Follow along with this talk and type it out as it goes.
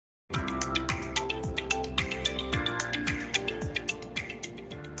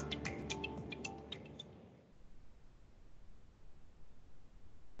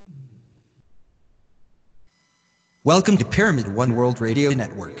Welcome to Pyramid One World Radio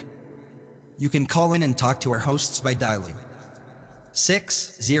Network. You can call in and talk to our hosts by dialing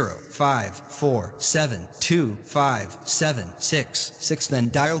 60547257666, then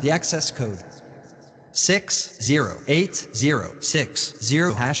dial the access code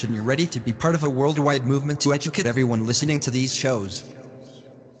 60860 hash, and you're ready to be part of a worldwide movement to educate everyone listening to these shows.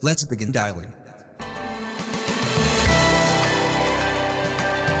 Let's begin dialing.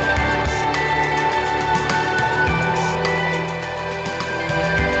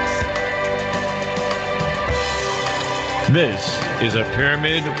 This is a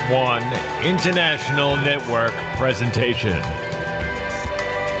Pyramid One International Network presentation.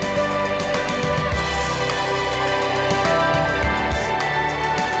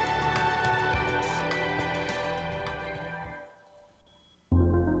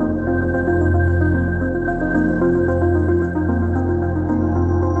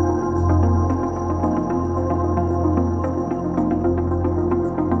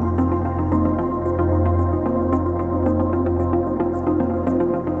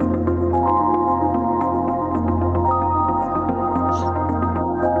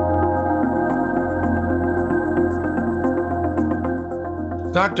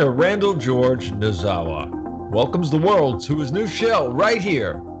 Dr. Randall George Nozawa welcomes the world to his new show right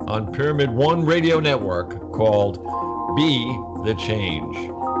here on Pyramid One Radio Network called Be the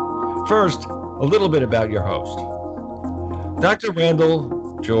Change. First, a little bit about your host. Dr.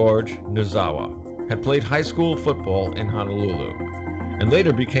 Randall George Nozawa had played high school football in Honolulu and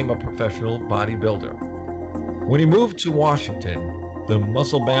later became a professional bodybuilder. When he moved to Washington, the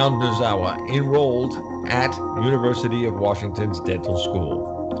muscle-bound Nozawa enrolled at University of Washington's dental school,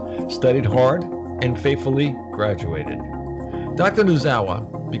 studied hard, and faithfully graduated. Dr. Nozawa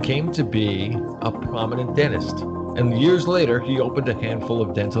became to be a prominent dentist, and years later he opened a handful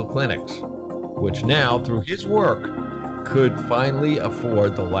of dental clinics, which now, through his work, could finally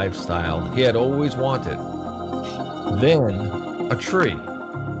afford the lifestyle he had always wanted. Then, a tree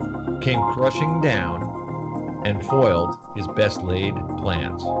came crushing down and foiled his best-laid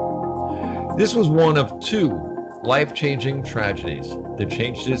plans. This was one of two life-changing tragedies that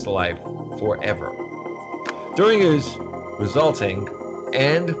changed his life forever. During his resulting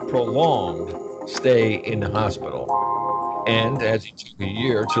and prolonged stay in the hospital, and as he took a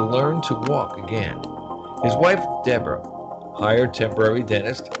year to learn to walk again, his wife, Deborah, hired temporary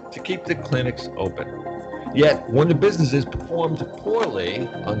dentists to keep the clinics open. Yet, when the businesses performed poorly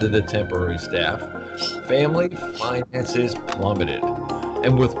under the temporary staff, family finances plummeted.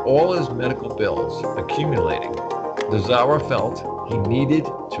 And with all his medical bills accumulating, Nozawa felt he needed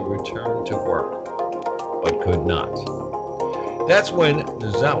to return to work, but could not. That's when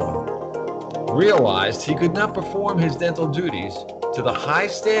Nozawa realized he could not perform his dental duties to the high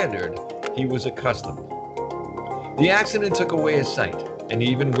standard he was accustomed. The accident took away his sight, and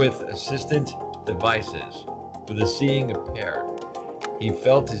even with assistant devices for the seeing impaired, he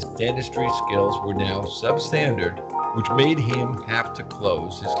felt his dentistry skills were now substandard, which made him have to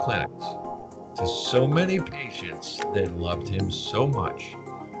close his clinics to so many patients that loved him so much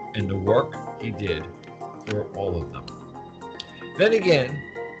and the work he did for all of them. Then again,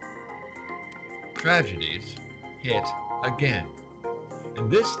 tragedies hit again,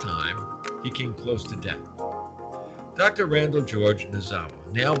 and this time he came close to death. Dr. Randall George Nozawa,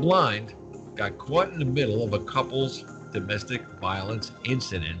 now blind, got caught in the middle of a couple's domestic violence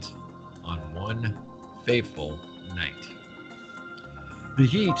incident on one fateful night. The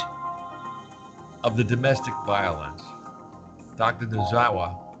heat of the domestic violence, Dr.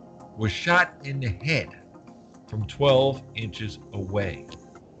 Nozawa was shot in the head from 12 inches away.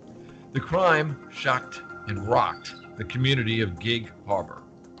 The crime shocked and rocked the community of Gig Harbor,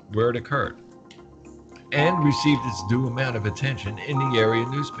 where it occurred, and received its due amount of attention in the area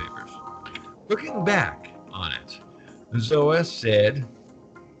newspapers. Looking back on it, Nozawa said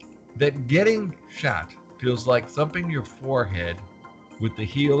that getting shot feels like thumping your forehead with the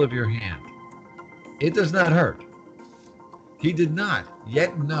heel of your hand. It does not hurt. He did not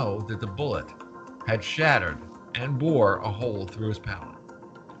yet know that the bullet had shattered and bore a hole through his palate,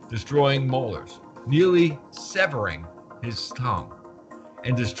 destroying molars, nearly severing his tongue,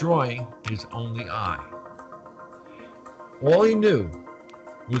 and destroying his only eye. All he knew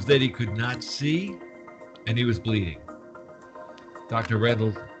was that he could not see, and he was bleeding. Dr.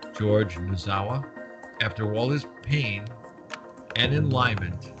 Randall George Nozawa, after all his pain and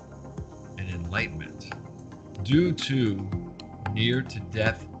enlightenment due to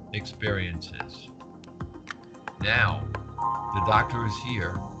near-to-death experiences, now the doctor is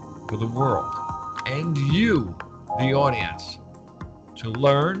here for the world and you, the audience, to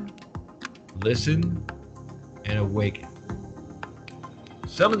learn, listen, and awaken.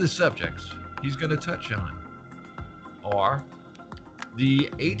 Some of the subjects he's going to touch on are the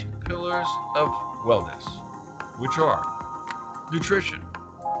 8 pillars of wellness, which are nutrition,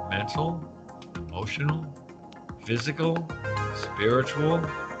 mental, emotional, physical, spiritual,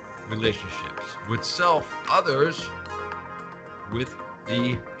 relationships with self, others, with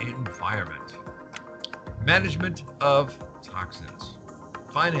the environment, management of toxins,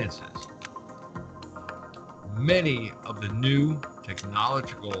 finances, many of the new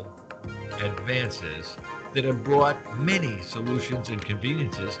technological advances that have brought many solutions and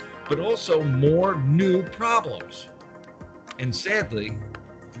conveniences, but also more new problems. And sadly,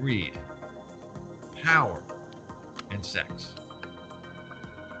 greed, power, and sex.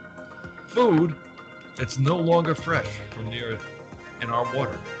 Food that's no longer fresh from the earth and our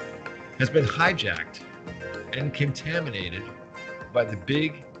water has been hijacked and contaminated by the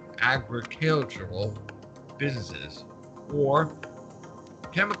big agricultural businesses or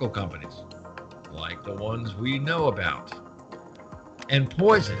chemical companies like the ones we know about, and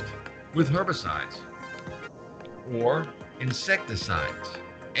poisoned with herbicides or insecticides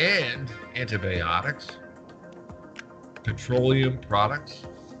and antibiotics, petroleum products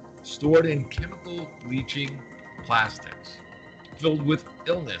stored in chemical leaching plastics filled with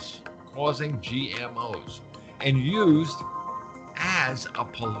illness causing GMOs and used as a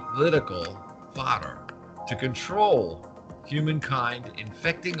political fodder to control humankind,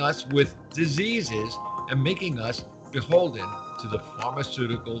 infecting us with diseases and making us beholden to the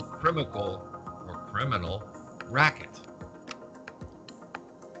pharmaceutical criminal racket.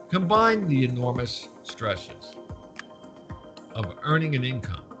 Combine the enormous stresses of earning an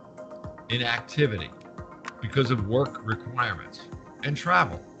income, inactivity because of work requirements, and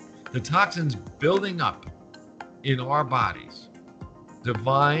travel, the toxins building up in our bodies,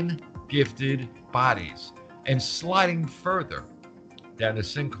 divine gifted bodies, and sliding further down a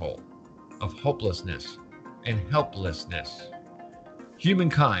sinkhole of hopelessness and helplessness.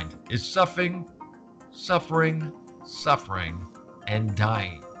 Humankind is suffering, and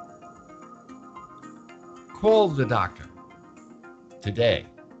dying. Call the doctor today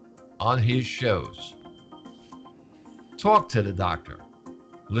on his shows. Talk to the doctor.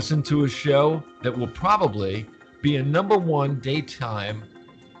 Listen to a show that will probably be a #1 daytime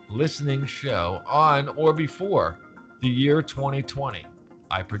listening show on or before the year 2020,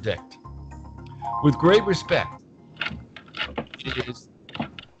 I predict. With great respect, it is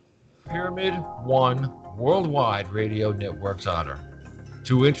Pyramid One Worldwide Radio Network's honor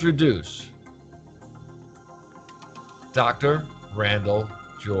to introduce Dr. Randall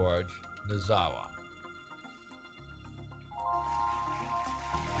George Nozawa.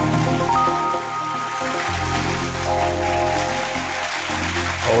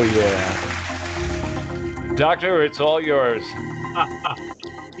 Oh yeah, Doctor, it's all yours.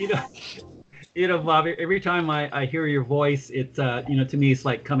 you know, Bob. Every time I hear your voice, it to me, it's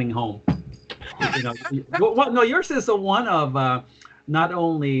like coming home. No, yours is the one of not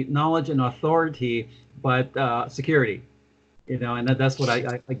only knowledge and authority, but security. And that's what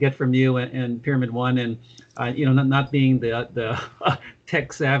I get from you and Pyramid One, and not being the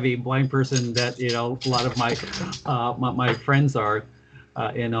tech savvy blind person that a lot of my friends are,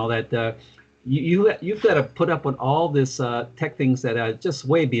 and all that. You've got to put up with all this tech things that are just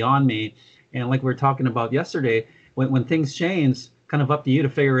way beyond me, and like we were talking about yesterday, when things change, kind of up to you to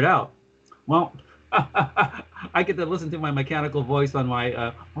figure it out. Well, I get to listen to my mechanical voice on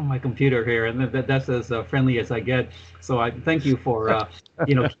my computer here, and that's as friendly as I get. So I thank you for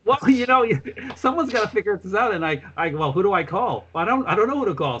someone's got to figure this out, and I well, who do I call? I don't know who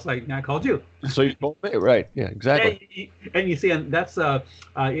to call. So I called you. So you told me, right? Yeah, exactly. And you see, and that's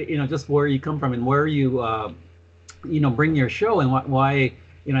just where you come from and where you bring your show, and why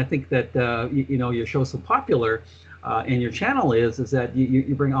I think that your show is so popular, and your channel is that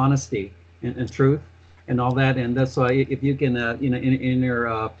you bring honesty and truth and all that, and that's why if you can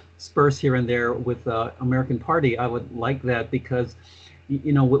intersperse here and there with American Party, I would like that, because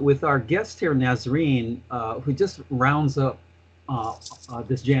with our guest here, Nasreen, who just rounds up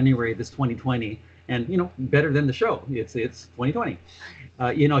this January, this 2020, and better than the show, it's 2020.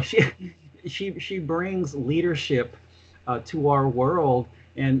 She brings leadership to our world,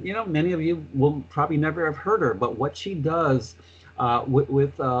 and many of you will probably never have heard her, but what she does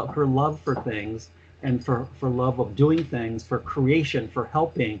with her love for things, and for love of doing things, for creation, for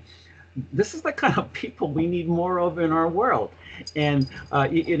helping. This is the kind of people we need more of in our world. And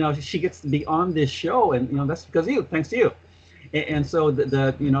she gets to be on this show, and that's because of you, thanks to you. And so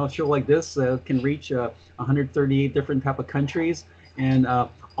the show like this can reach 138 different type of countries, and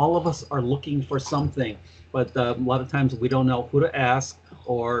all of us are looking for something, but a lot of times we don't know who to ask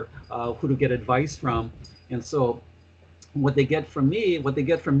or who to get advice from. And so what they get from me, what they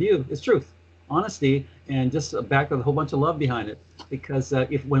get from you is truth, honesty, and just backed with a whole bunch of love behind it. Because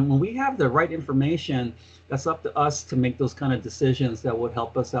if when we have the right information, that's up to us to make those kind of decisions that would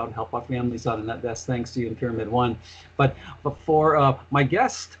help us out and help our families out. And that's thanks to you in Pyramid One. But for my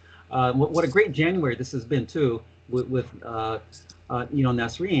guest, what a great January this has been too, with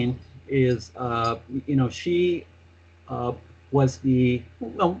Nasreen is, she was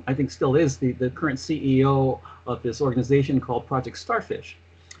I think still is the current CEO of this organization called Project Starfish.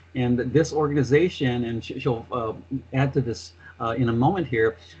 And this organization, and she'll add to this in a moment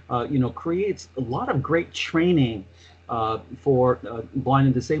here, creates a lot of great training for blind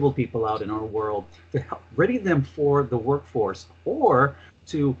and disabled people out in our world to help ready them for the workforce, or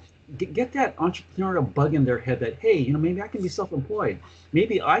to get that entrepreneurial bug in their head that, hey, maybe I can be self-employed.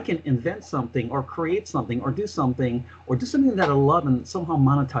 Maybe I can invent something or create something or do something that I love and somehow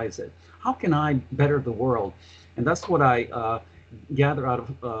monetize it. How can I better the world? And that's what I gather out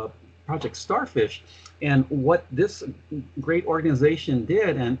of Project Starfish. And what this great organization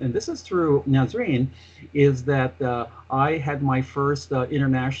did, and this is through Nasreen, is that I had my first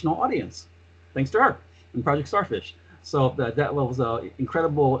international audience, thanks to her, in Project Starfish. So that was an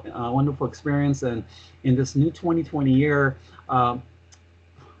incredible, wonderful experience. And in this new 2020 year,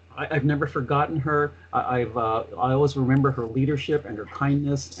 I've never forgotten her. I always remember her leadership and her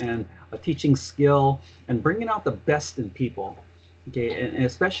kindness and a teaching skill and bringing out the best in people. Okay, and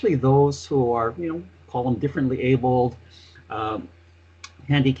especially those who are, call them differently abled,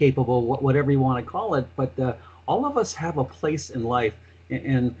 handicapable, whatever you want to call it. But all of us have a place in life,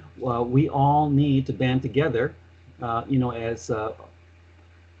 and we all need to band together, as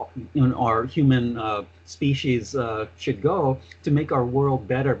our human species should go to make our world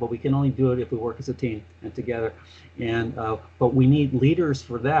better. But we can only do it if we work as a team and together. And but we need leaders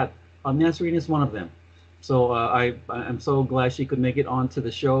for that. Nasreen is one of them. So I'm so glad she could make it onto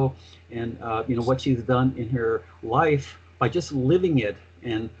the show, and what she's done in her life by just living it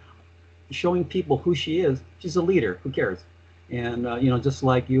and showing people who she is. She's a leader. Who cares? And just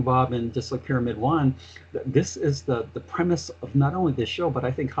like you, Bob, and just like Pyramid One, this is the premise of not only this show, but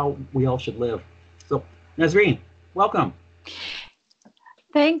I think how we all should live. So, Nasreen, welcome.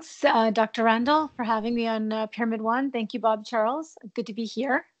 Thanks, Dr. Randall, for having me on Pyramid One. Thank you, Bob Charles. Good to be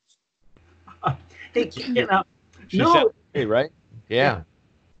here. Hey, Hey, right? Yeah.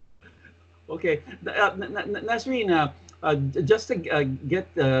 Okay, Nasreen, just to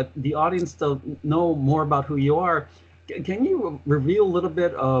get the audience to know more about who you are, can you reveal a little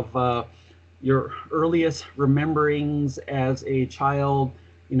bit of your earliest rememberings as a child,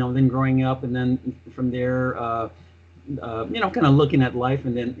 then growing up, and then from there, kind of looking at life,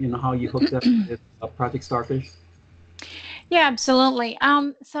 and then how you hooked up with Project Starfish? Yeah, absolutely.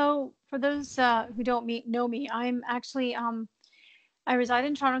 So for those who don't know me, I'm actually I reside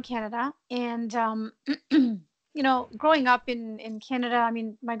in Toronto, Canada, and growing up in Canada, I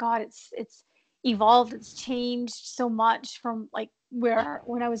mean, my God, it's evolved, it's changed so much from like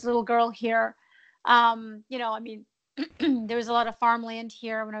when I was a little girl here. I mean, there was a lot of farmland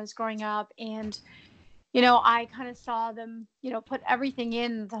here when I was growing up, and I kind of saw them, put everything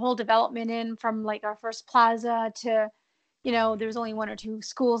in, the whole development in, from like our first plaza to there was only one or two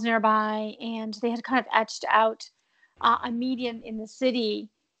schools nearby, and they had kind of etched out a median in the city,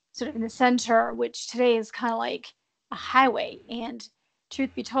 sort of in the center, which today is kind of like a highway. And truth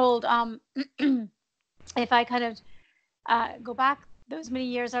be told, if I kind of go back those many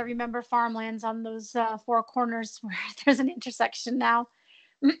years, I remember farmlands on those four corners where there's an intersection now.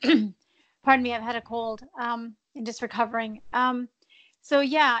 Pardon me, I've had a cold and just recovering. So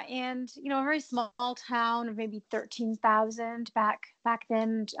yeah, and a very small town of maybe 13,000 back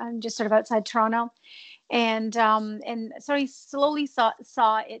then, just sort of outside Toronto, and so I slowly saw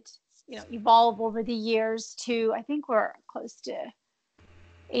it, evolve over the years to, I think we're close to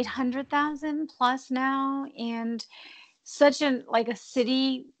 800,000 plus now, and such a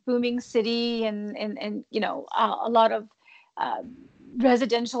city, booming city, and a lot of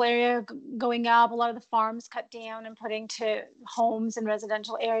residential area going up, a lot of the farms cut down and putting to homes and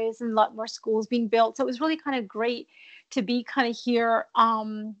residential areas, and a lot more schools being built. So it was really kind of great to be kind of here,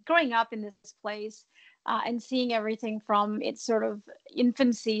 growing up in this place, and seeing everything from its sort of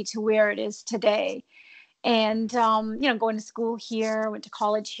infancy to where it is today. And going to school here, went to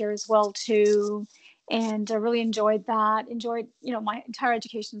college here as well too, and I really enjoyed that. Enjoyed my entire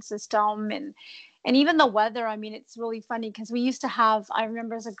education system, and even the weather. I mean, it's really funny because we used to have, I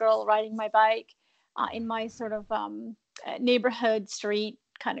remember as a girl riding my bike in my sort of neighborhood street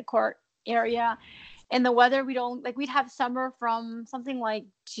kind of court area. And the weather, we'd have summer from something like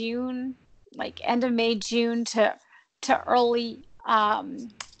June, like end of May, June to early,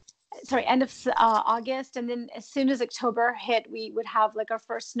 end of August. And then as soon as October hit, we would have like our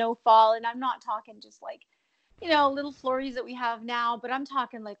first snowfall. And I'm not talking just like, little flurries that we have now, but I'm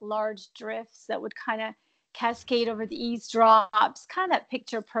talking like large drifts that would kind of cascade over the eavesdrops, kind of that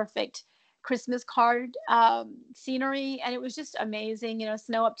picture perfect Christmas card scenery. And it was just amazing,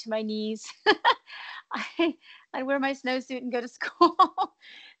 snow up to my knees. I'd wear my snowsuit and go to school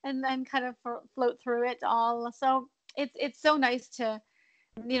and then kind of float through it all. So it's so nice to,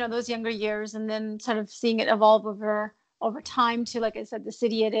 those younger years, and then sort of seeing it evolve over time to, like I said, the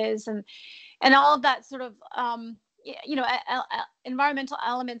city it is, and all of that sort of, environmental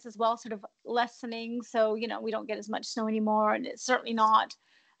elements as well, sort of lessening. So, we don't get as much snow anymore, and it's certainly not.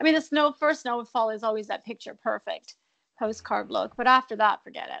 I mean, first snowfall is always that picture perfect postcard look, but after that,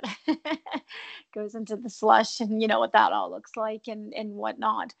 forget it. Goes into the slush, and you know what that all looks like, and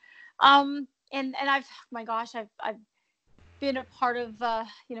whatnot. And I've been a part of the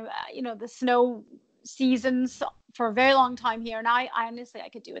snow seasons for a very long time here, and I honestly, I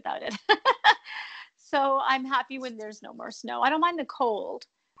could do without it. So I'm happy when there's no more snow. I don't mind the cold.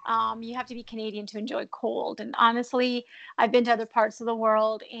 You have to be Canadian to enjoy cold, and honestly, I've been to other parts of the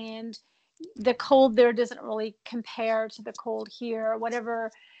world, and the cold there doesn't really compare to the cold here.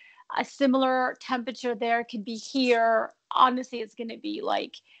 Whatever a similar temperature there could be here, honestly, it's going to be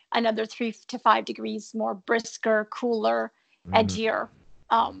like another 3 to 5 degrees more brisker, cooler, edgier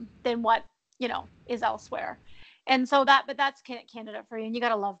than what is elsewhere. And so that's Canada for you, and you got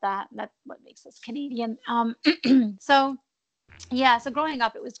to love that. And that's what makes us Canadian. So growing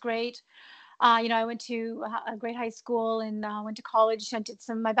up, it was great. I went to a great high school, and went to college. I did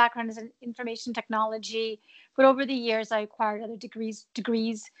my background is in information technology, but over the years I acquired other degrees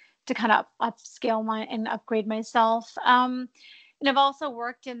to kind of upscale and upgrade myself. And I've also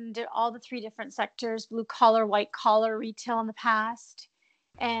worked in all the 3 different sectors: blue collar, white collar, retail in the past.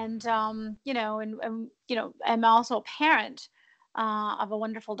 And I'm also a parent of a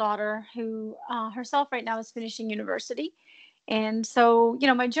wonderful daughter who herself right now is finishing university. And so,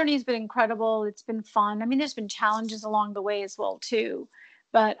 my journey has been incredible. It's been fun. I mean, there's been challenges along the way as well, too.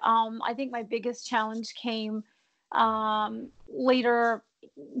 But I think my biggest challenge came later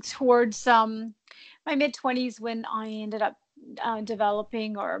towards my mid-20s, when I ended up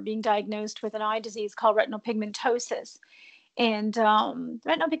developing or being diagnosed with an eye disease called retinal pigmentosis. And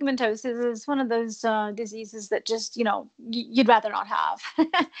retinal pigmentosis is one of those diseases that just, you'd rather not have.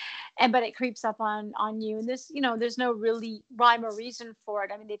 But it creeps up on you. And there's no really rhyme or reason for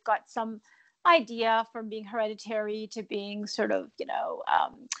it. I mean, they've got some idea from being hereditary to being sort of,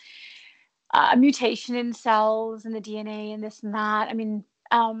 a mutation in cells and the DNA and this and that. I mean,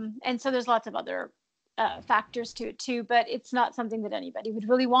 and so there's lots of other factors to it too, but it's not something that anybody would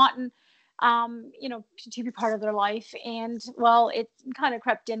really want. And to be part of their life. And well, it kind of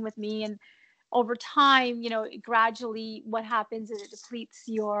crept in with me. And over time, gradually what happens is it depletes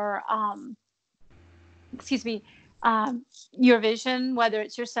your vision, whether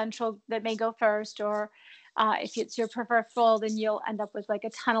it's your central that may go first, or if it's your peripheral, then you'll end up with like a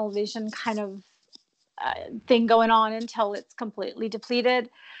tunnel vision kind of thing going on until it's completely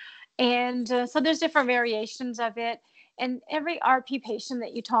depleted. And so there's different variations of it. And every RP patient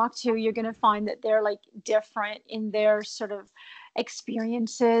that you talk to, you're going to find that they're like different in their sort of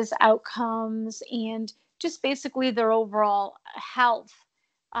experiences, outcomes, and just basically their overall health.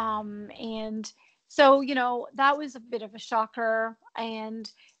 And so, that was a bit of a shocker, and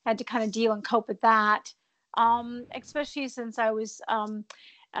had to kind of deal and cope with that. Especially since I was kind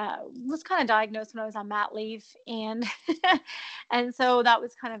of diagnosed when I was on mat leave, and and so that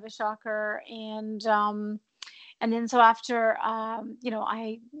was kind of a shocker. And then so after,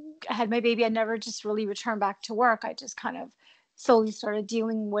 I had my baby, I never just really returned back to work. I just kind of slowly started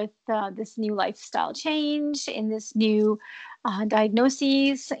dealing with this new lifestyle change and this new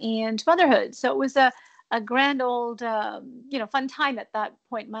diagnoses and motherhood. So it was a grand old, fun time at that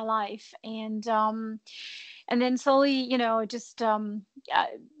point in my life. And then slowly, just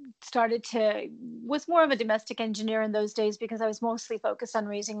was more of a domestic engineer in those days, because I was mostly focused on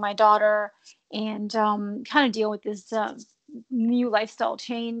raising my daughter and kind of deal with this new lifestyle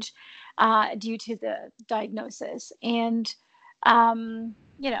change due to the diagnosis. And,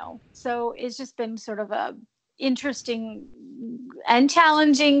 so it's just been sort of a interesting and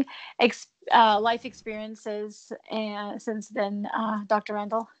challenging life experiences since then, Dr.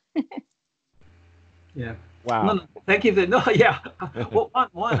 Randall. Yeah. Wow. No, thank you. Yeah. Well,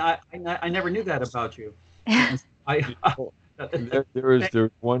 I never knew that about you. That's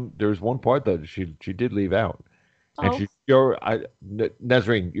There's one part that she did leave out, and Oh,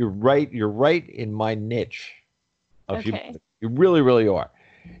 Nasreen, you're right in my niche of okay. humanity. You really, really are.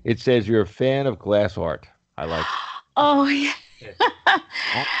 It says you're a fan of glass art. I like it. Oh, yeah.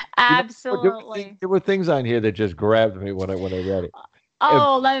 I- You know, Absolutely. there were things on here that just grabbed me when I read it.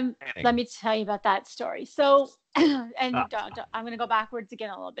 Oh, let Fanning. me tell you about that story. So, and Ah, I'm going to go backwards again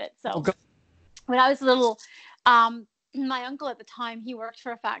a little bit. oh, So, go- when I was little, my uncle at the time, he worked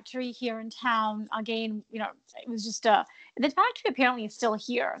for a factory here in town. Again, it was just the factory apparently is still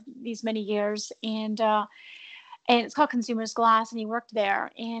here these many years, and it's called Consumers Glass, and he worked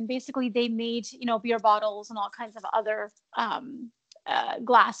there. And basically, they made beer bottles and all kinds of other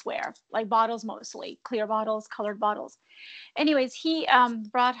glassware, like bottles mostly, clear bottles, colored bottles. Anyways, he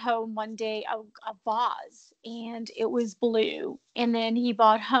brought home one day a vase, and it was blue. And then he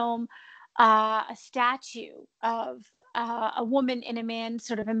brought home a statue of a woman and a man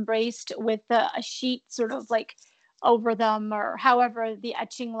sort of embraced with a sheet sort of like over them, or however the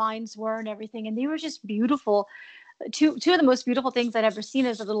etching lines were and everything. And they were just beautiful. Two of the most beautiful things I'd ever seen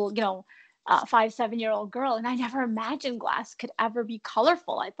as a little, 5, 7-year-old girl. And I never imagined glass could ever be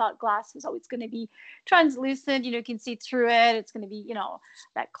colorful. I thought glass was always going to be translucent. You can see through it. It's going to be,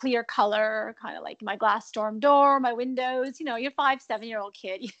 that clear color, kind of like my glass storm door, my windows. You're 5, 7-year-old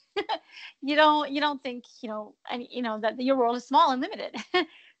kid. You don't think, that your world is small and limited.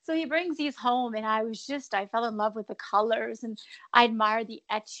 So he brings these home, and I fell in love with the colors, and I admired the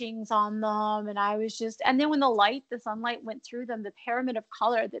etchings on them. And then when the sunlight went through them, the pyramid of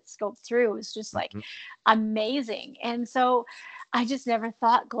color that scoped through was just like Mhm. amazing. And so I just never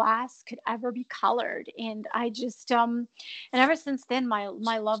thought glass could ever be colored. And and ever since then, my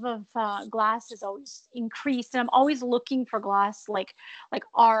love of glass has always increased. And I'm always looking for glass, like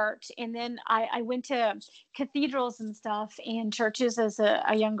art. And then I went to cathedrals and stuff and churches as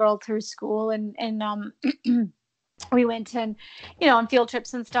a young girl through school, and we went on field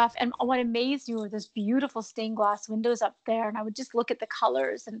trips and stuff. And what amazed me were those beautiful stained glass windows up there. And I would just look at the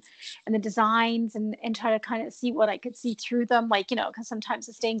colors and the designs, and try to kind of see what I could see through them. Like, because sometimes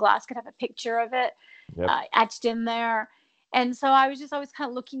the stained glass could have a picture of it Yep. etched in there. And so I was just always kind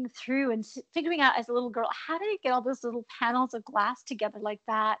of looking through and figuring out as a little girl, how did it get all those little panels of glass together like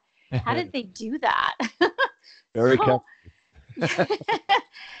that? How did they do that? Very So careful.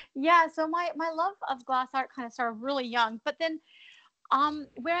 yeah, so my love of glass art kind of started really young. But then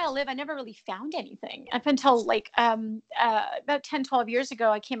where I live, I never really found anything up until like about 10, 12 years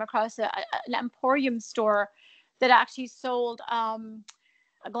ago. I came across an emporium store that actually sold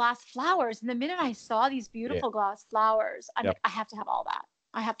glass flowers. And the minute I saw these Yeah. beautiful glass flowers, I'm Yep. like, I have to have all that.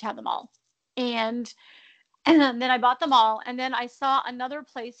 I have to have them all. And then I bought them all. And then I saw another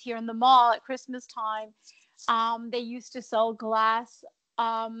place here in the mall at Christmas time. They used to sell glass.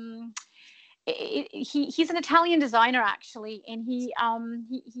 He's an Italian designer actually, and he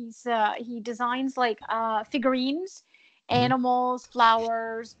designs like figurines, Mhm. animals,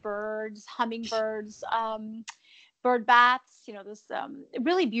 flowers, birds, hummingbirds, bird baths, those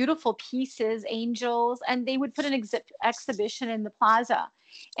really beautiful pieces, angels, and they would put an exhibition in the plaza.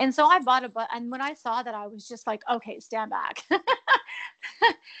 And so I bought and when I saw that, I was just like, okay, stand back.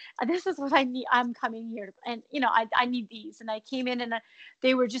 This is what I need. I'm coming here and I need these. And I came in, and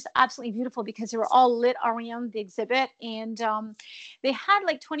they were just absolutely beautiful because they were all lit around the exhibit. And they had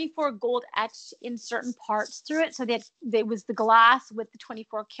like 24 gold etched in certain parts through it. So there was the glass with the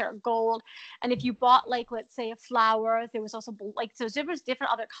 24 karat gold. And if you bought, like, let's say a flower, there was also so there was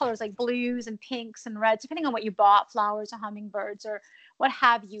different other colors, like blues and pinks and reds, depending on what you bought, flowers or hummingbirds or what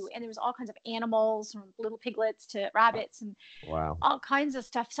have you. And there was all kinds of animals, from little piglets to rabbits and Wow. all kinds of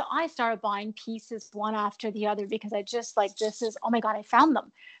stuff. So I started buying pieces one after the other because I just like, this is, oh my God, I found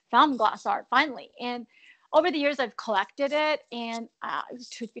glass art finally. And over the years, I've collected it. And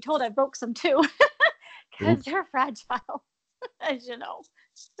truth be told, I broke some too because Oops. they're fragile, as you know.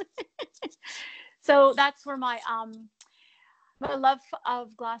 So that's where my love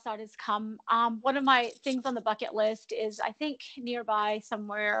of glass art has come. One of my things on the bucket list is, I think nearby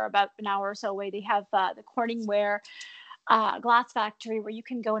somewhere about an hour or so away, they have the Corningware glass factory where you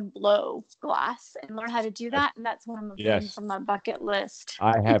can go and blow glass and learn how to do that. And that's one of the things Yes. on my bucket list.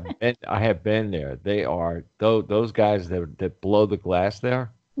 I have been there. They are those guys that blow the glass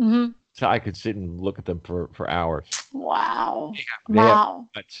there. Mm-hmm. So I could sit and look at them for hours. Wow. They have Wow.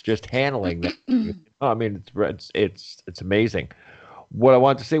 it's just handling that. I mean, it's amazing. What I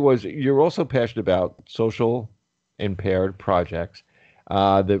wanted to say was you're also passionate about social impaired projects,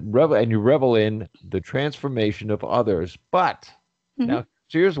 and you revel in the transformation of others. But Mm-hmm. now,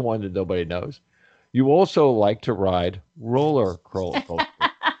 so here's one that nobody knows. You also like to ride roller coasters.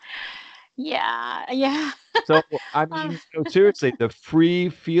 Yeah, yeah. So, I Uh, mean, seriously, the free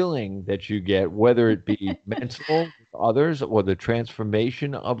feeling that you get, whether it be mental with others or the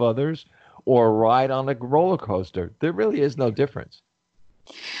transformation of others or a ride on a roller coaster, there really is no difference.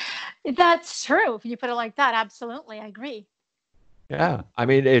 that's true. If you put it like that, absolutely, I agree. Yeah. I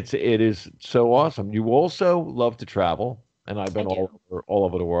mean, it is so awesome. You also love to travel, and I've I been do. all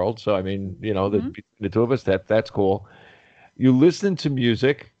over the world. So, I mean, Hmm. the two of us, that's cool. You listen to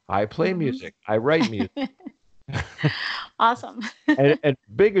music. I play Hmm. music. I write music. Awesome. And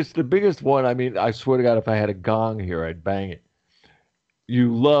the biggest one, I mean, I swear to God, if I had a gong here, I'd bang it.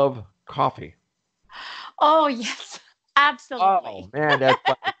 You love coffee. Oh, yes, absolutely. Oh man, that's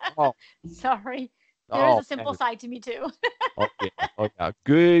like, oh, Sorry. There is oh a simple man. side to me too. Oh yeah. Oh yeah.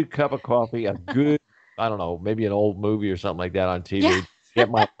 Good cup of coffee, a good, I don't know, maybe an old movie or something like that on Yeah, TV. Get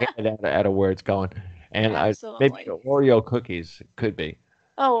my hand out of where it's going. And I maybe absolutely. Oreo cookies could be.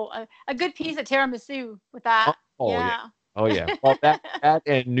 Oh, a good piece of tiramisu with Oh, that. oh yeah. Yeah. Oh yeah. Well, that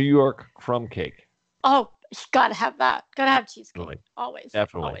and New York crumb cake. Oh, you gotta have that. Gotta have cheesecake. Definitely. Always,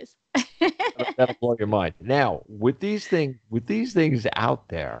 Definitely. always. That'll blow your mind. Now, with these things out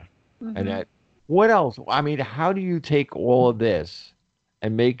there, and Hmm. that, what else? I mean, how do you take all of this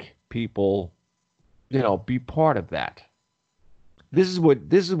and make people, be part of that? This is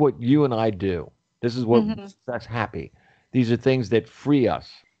what you and I do. This is what Hmm. makes us happy. These are things that free us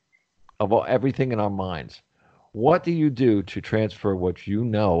of everything in our minds. What do you do to transfer what you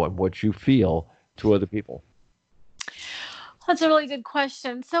know and what you feel to other people? That's a really good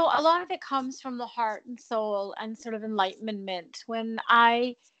question. So a lot of it comes from the heart and soul and sort of enlightenment.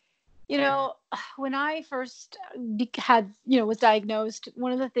 You know, when I first was diagnosed,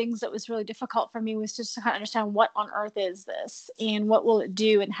 one of the things that was really difficult for me was just to kind of understand what on earth is this and what will it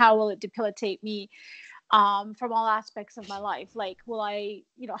do and how will it debilitate me from all aspects of my life. Like,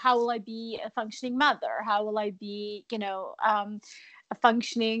 how will I be a functioning mother? How will I be, a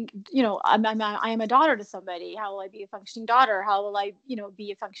functioning, I am a daughter to somebody. How will I be a functioning daughter? How will I,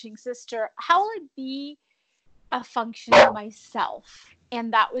 be a functioning sister? How will I be a functioning myself?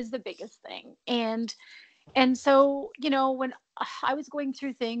 And that was the biggest thing. And so, when I was going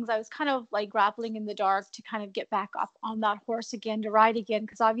through things, I was kind of like grappling in the dark to kind of get back up on that horse again, to ride again.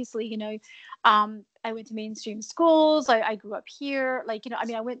 Because obviously, I went to mainstream schools. I grew up here. Like,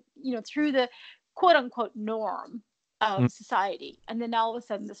 I went, through the quote unquote norm Mm. of society. And then all of a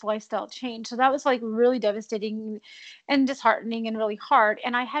sudden, this lifestyle change. So that was like really devastating and disheartening and really hard.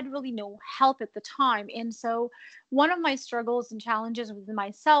 And I had really no help at the time. And so, one of my struggles and challenges within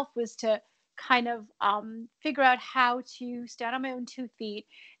myself was to kind of figure out how to stand on my own 2 feet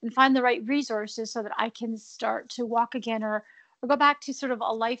and find the right resources so that I can start to walk again, or go back to sort of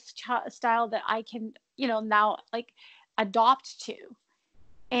a lifestyle that I can, now like adopt to.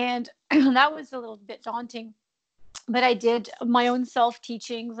 And that was a little bit daunting, but I did my own self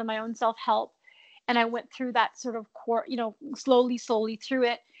teachings and my own self help. And I went through that sort of core, slowly through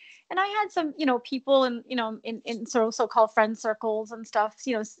it. And I had some, people in, in sort of so-called friend circles and stuff,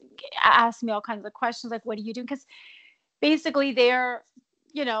 ask me all kinds of questions like, what are you doing? Because basically they're,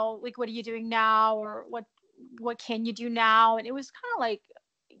 like, what are you doing now? Or what can you do now? And it was kind of like,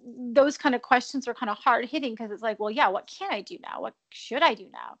 those kind of questions are kind of hard hitting, because it's like, well, yeah, what can I do now? What should I do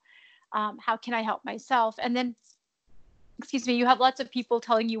now? How can I help myself? And then, excuse me, you have lots of people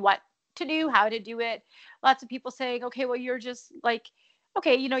telling you what to do, how to do it. Lots of people saying, okay, well, you're just like,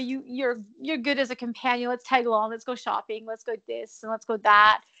 okay, you're good as a companion. Let's tag along. Let's go shopping. Let's go this and let's go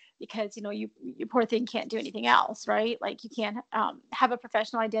that, because you poor thing can't do anything else, right? Like, you can't have a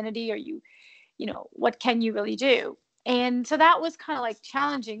professional identity, or what can you really do? And so that was kind of like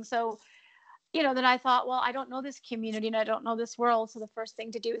challenging. So, then I thought, well, I don't know this community and I don't know this world. So the first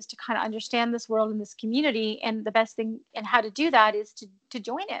thing to do is to kind of understand this world and this community. And the best thing and how to do that is to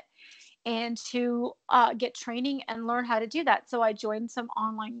join it, and to get training and learn how to do that. So I joined some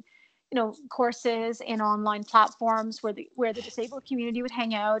online, courses and online platforms where the disabled community would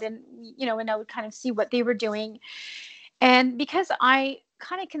hang out, and I would kind of see what they were doing. And because I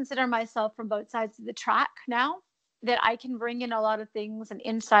kind of consider myself from both sides of the track now, that I can bring in a lot of things and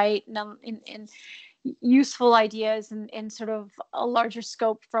insight and useful ideas and sort of a larger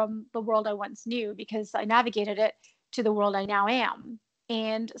scope from the world I once knew, because I navigated it to the world I now am.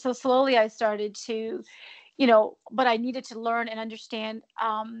 And so slowly I started to, but I needed to learn and understand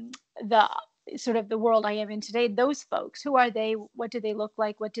the sort of the world I am in today. Those folks, who are they? What do they look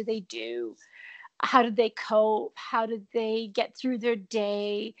like? What do they do? How did they cope? How did they get through their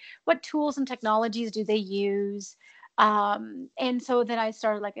day? What tools and technologies do they use? And so then I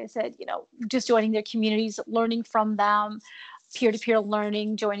started, like I said, just joining their communities, learning from them, peer-to-peer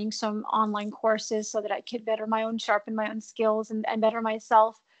learning, joining some online courses so that I could sharpen my own skills and better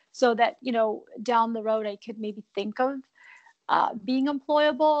myself, so that, down the road I could maybe think of being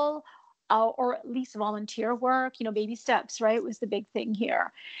employable, or at least volunteer work, baby steps, right, was the big thing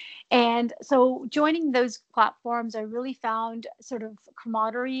here. And so joining those platforms, I really found sort of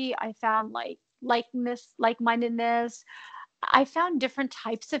camaraderie. I found likeness, like-mindedness. I found different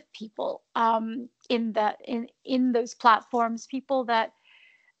types of people in those platforms. People that,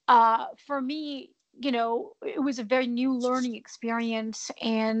 for me, it was a very new learning experience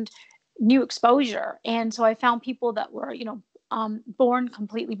and new exposure. And so I found people that were, born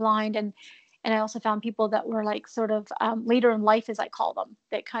completely blind, and I also found people that were like sort of later in life, as I call them,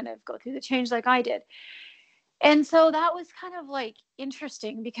 that kind of go through the change like I did. And so that was kind of like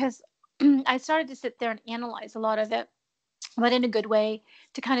interesting, because I started to sit there and analyze a lot of it, but in a good way,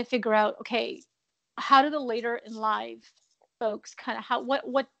 to kind of figure out, okay, how do the later in life folks kind of,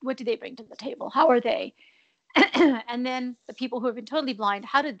 what do they bring to the table? How are they? And then the people who have been totally blind,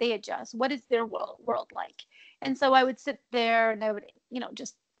 how did they adjust? What is their world like? And so I would sit there and I would,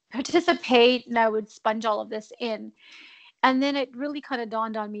 just participate, and I would sponge all of this in. And then it really kind of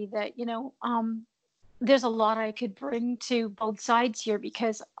dawned on me that, there's a lot I could bring to both sides here,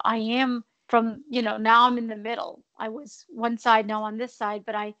 because I am from, now I'm in the middle. I was one side, now on this side,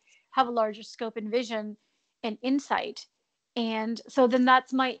 but I have a larger scope and vision and insight. And so then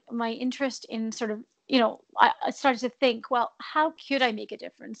that's my interest in sort of, I started to think, well, how could I make a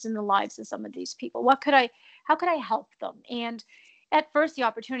difference in the lives of some of these people? How could I help them? And at first the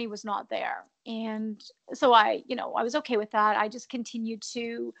opportunity was not there. And so I was okay with that. I just continued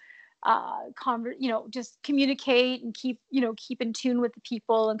to just communicate and keep in tune with the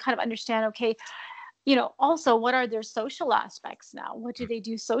people, and kind of understand, okay, also, what are their social aspects now? What do they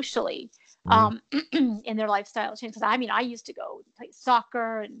do socially in their lifestyle change? Because I used to go play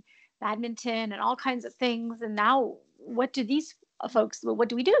soccer and badminton and all kinds of things, and now what do these folks? What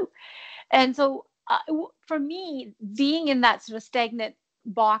do we do? And so, for me, being in that sort of stagnant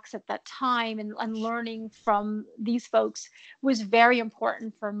box at that time, and learning from these folks was very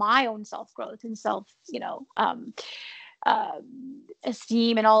important for my own self growth and self, uh,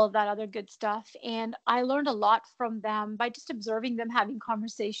 esteem and all of that other good stuff. And I learned a lot from them by just observing them having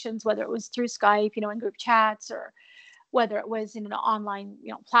conversations, whether it was through Skype, in group chats, or whether it was in an online,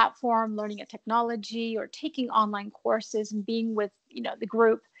 platform, learning a technology, or taking online courses and being with, the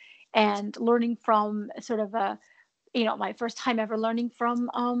group, and learning from sort of my first time ever learning from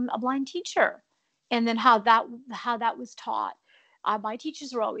a blind teacher, and then how that was taught. My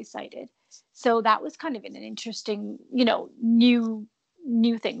teachers were always sighted, so that was kind of an interesting, new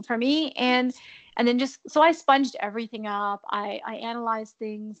thing for me. And then just so I sponged everything up. I analyzed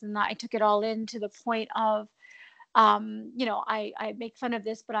things, and I took it all in, to the point of, I make fun of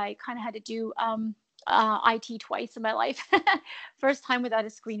this, but I kind of had to do IT twice in my life. First time without a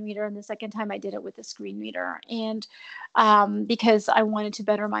screen reader, and the second time I did it with a screen reader. And because I wanted to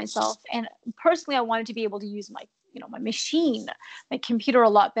better myself, and personally, I wanted to be able to use my machine, my computer, a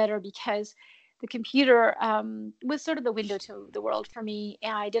lot better, because the computer was sort of the window to the world for me,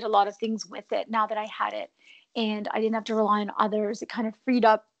 and I did a lot of things with it now that I had it, and I didn't have to rely on others. It kind of freed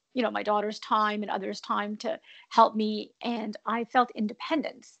up my daughter's time and others' time to help me, and I felt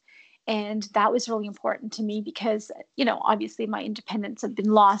independence. And that was really important to me, because, obviously my independence had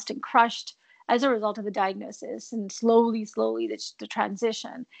been lost and crushed as a result of the diagnosis, and slowly, the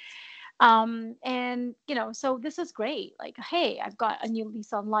transition. And, so this is great. Like, hey, I've got a new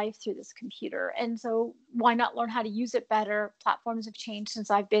lease on life through this computer. And so why not learn how to use it better? Platforms have changed since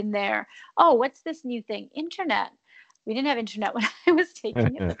I've been there. Oh, what's this new thing? Internet. We didn't have internet when I was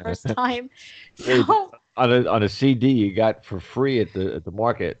taking it the first time. So, on a CD you got for free at the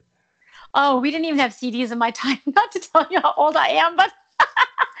market. oh, we didn't even have CDs in my time. Not to tell you how old I am, but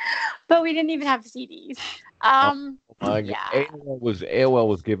but we didn't even have CDs. My God. Yeah. AOL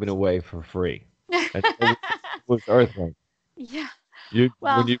was given away for free. And so was Earthlink. Yeah. When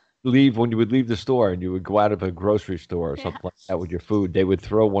Well, you would leave the store and you would go out of a grocery store or yeah. something like that with your food, they would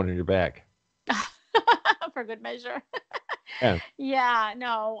throw one in your bag. For good measure. Yeah. Yeah,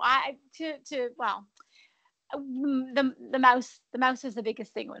 no, well, the mouse was the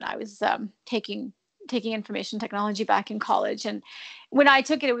biggest thing when I was taking information technology back in college. And when I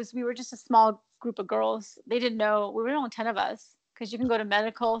took it, we were just a small group of girls. They didn't know we were only 10 of us, because you can go to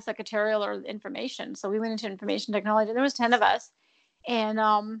medical, secretarial, or information. So we went into information technology. There was 10 of us, and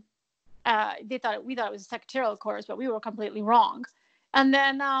we thought it was a secretarial course, but we were completely wrong. And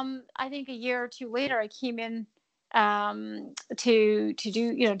then I think a year or two later, I came in to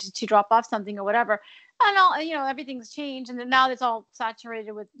do, to drop off something or whatever. And all, everything's changed, and then now it's all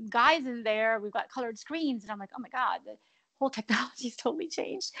saturated with guys in there. We've got colored screens, and I'm like, oh my God, the whole technology's totally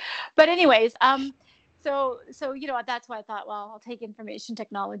changed. But anyways, so that's why I thought, well, I'll take information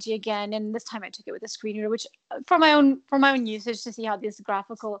technology again, and this time I took it with a screen reader, which for my own usage, to see how this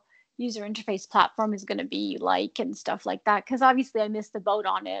graphical user interface platform is going to be like and stuff like that, because obviously I missed the boat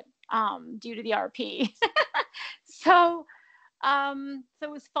on it due to the RP. So it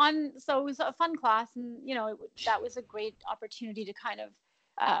was fun. So it was a fun class, and that was a great opportunity to kind of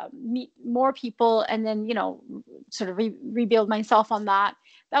meet more people, and then sort of rebuild myself on that.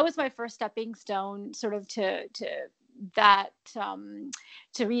 That was my first stepping stone, sort of to that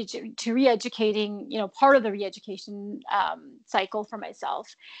to re-educating, part of the re-education cycle for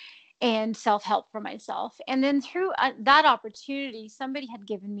myself, and self-help for myself. And then through that opportunity, somebody had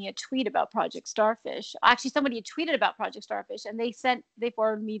given me a tweet about Project Starfish. Actually, somebody had tweeted about Project Starfish, and they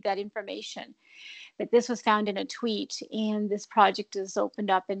forwarded me that information, that this was found in a tweet, and this project is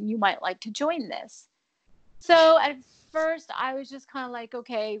opened up, and you might like to join this. So at first, I was just kind of like,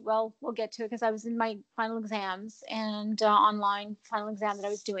 okay, well, we'll get to it, because I was in my final exams, and online final exam that I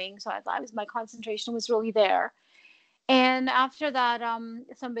was doing. So I thought my concentration was really there. And after that,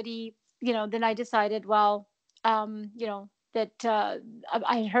 somebody, then I decided, well, that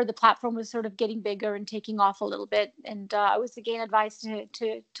I heard the platform was sort of getting bigger and taking off a little bit. And I was again advised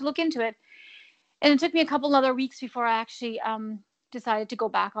to look into it. And it took me a couple other weeks before I actually decided to go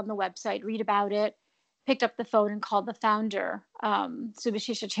back on the website, read about it, picked up the phone and called the founder,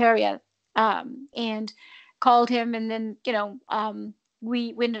 Subhashish Acharya, and called him. And then,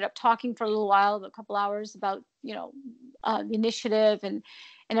 we ended up talking for a little while, a couple hours, about the initiative and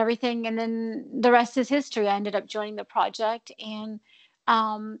everything, and then the rest is history. I ended up joining the project, and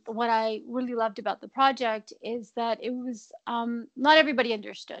what I really loved about the project is that it was not everybody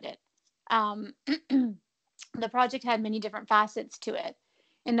understood it. The project had many different facets to it,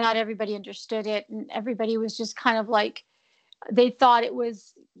 and not everybody understood it, and everybody was just kind of like, they thought it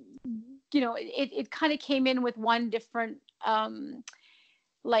was, it kind of came in with one different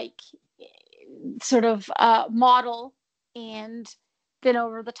like sort of model, and then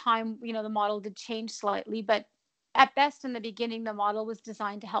over the time, the model did change slightly, but at best in the beginning, the model was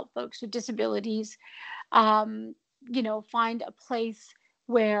designed to help folks with disabilities find a place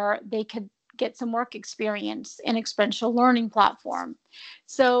where they could get some work experience, an experiential learning platform.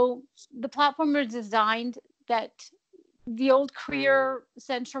 So the platform was designed that the old career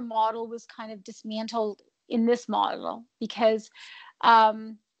center model was kind of dismantled in this model, because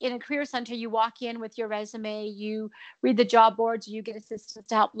in a career center, you walk in with your resume, you read the job boards, you get assistance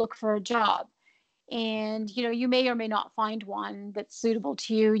to help look for a job. And, you may or may not find one that's suitable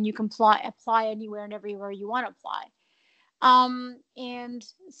to you, and you can apply anywhere and everywhere you want to apply. And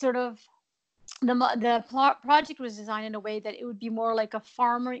sort of the project was designed in a way that it would be more like a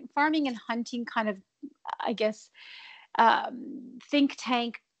farming and hunting kind of, I guess, think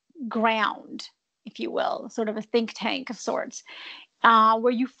tank ground, if you will, sort of a think tank of sorts,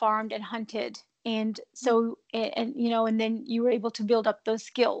 where you farmed and hunted. And so, and then you were able to build up those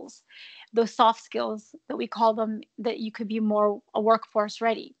skills, those soft skills that we call them, that you could be more a workforce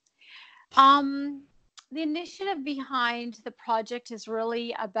ready. The initiative behind the project is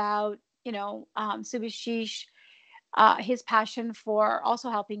really about, Subhashish, his passion for also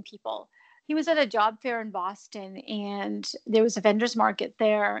helping people. He was at a job fair in Boston, and there was a vendor's market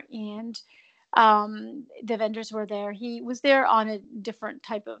there, and the vendors were there. He was there on a different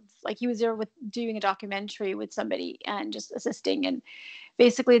type of, he was there with doing a documentary with somebody and just assisting. And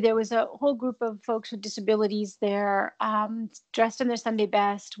basically there was a whole group of folks with disabilities there, dressed in their Sunday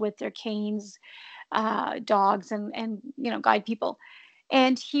best with their canes, dogs, and guide people.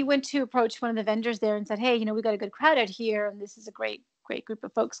 And he went to approach one of the vendors there and said, hey, we got a good crowd out here, and this is a great group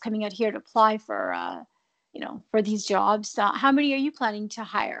of folks coming out here to apply for for these jobs. How many are you planning to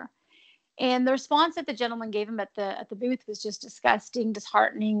hire? And the response that the gentleman gave him at the booth was just disgusting,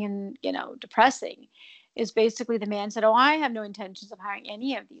 disheartening, and depressing. Is basically the man said, oh, I have no intentions of hiring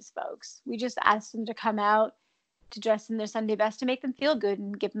any of these folks. We just asked them to come out to dress in their Sunday best to make them feel good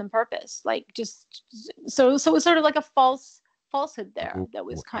and give them purpose. So it was sort of like a falsehood there that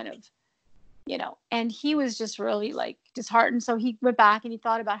was kind of, and he was just really disheartened. So he went back and he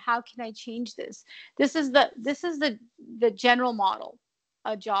thought about, how can I change this? This is the general model,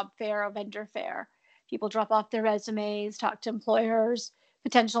 a job fair, a vendor fair. People drop off their resumes, talk to employers,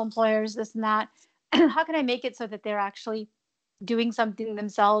 potential employers, this and that. How can I make it so that they're actually doing something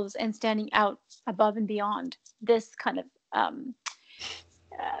themselves and standing out above and beyond this kind of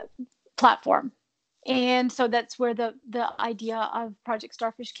platform? And so that's where the idea of Project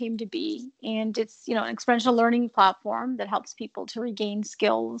Starfish came to be. And it's, an experiential learning platform that helps people to regain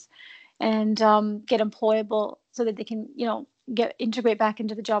skills and get employable so that they can, integrate back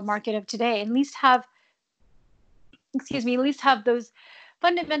into the job market of today, and at least have, those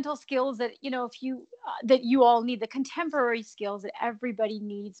fundamental skills that, if you that you all need, the contemporary skills that everybody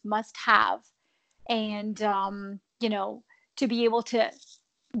needs, must have. And to be able to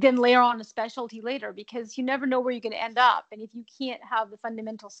then layer on a specialty later, because you never know where you're going to end up. And if you can't have the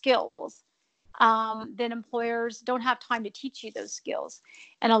fundamental skills, then employers don't have time to teach you those skills.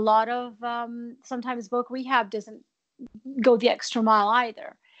 And a lot of sometimes voc rehab doesn't go the extra mile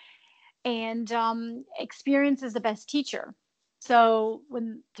either. And experience is the best teacher. So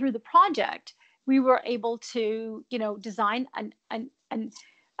through the project, we were able to, design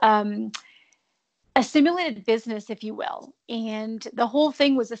a simulated business, if you will. And the whole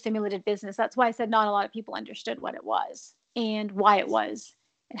thing was a simulated business. That's why I said not a lot of people understood what it was and why it was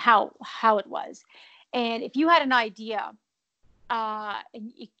and how it was. And if you had an idea,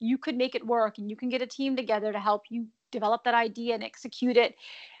 and you could make it work, and you can get a team together to help you develop that idea and execute it.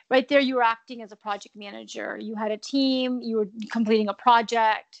 Right there, you were acting as a project manager. You had a team, you were completing a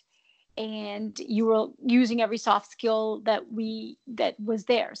project, and you were using every soft skill that was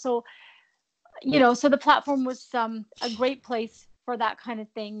there. So, so the platform was a great place for that kind of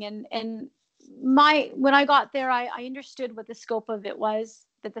thing. And when I got there, I understood what the scope of it was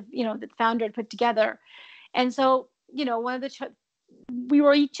that the founder had put together. And so, one of we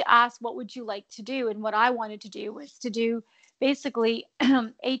were each asked, what would you like to do? And what I wanted to do was to do basically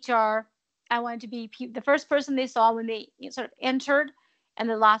HR. I wanted to be the first person they saw when they sort of entered, and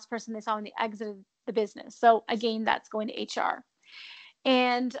the last person they saw when they exited the business. So again, that's going to HR.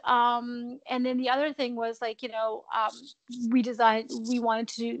 And then the other thing was we wanted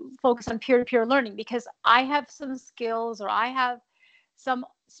to focus on peer-to-peer learning, because I have some skills, or I have some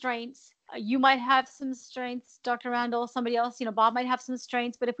strengths. You might have some strengths, Dr. Randall, somebody else, Bob might have some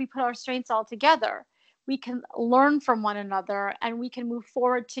strengths, but if we put our strengths all together, we can learn from one another, and we can move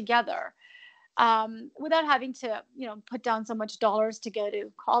forward together, without having to, put down so much dollars to go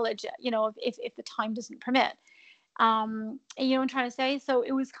to college, if the time doesn't permit. And what I'm trying to say? So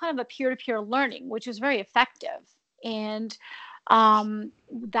it was kind of a peer-to-peer learning, which was very effective. And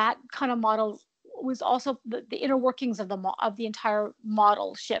that kind of model was also the inner workings of the entire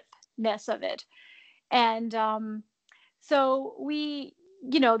modelshipness of it. And so we,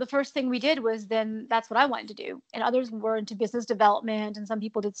 the first thing we did was, then that's what I wanted to do. And others were into business development, and some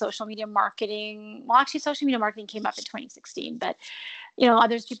people did social media marketing. Well, actually, social media marketing came up in 2016, but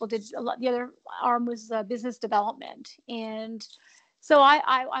others people did a lot. The other arm was business development. And so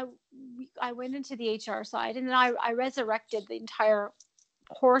I went into the HR side, and then I resurrected the entire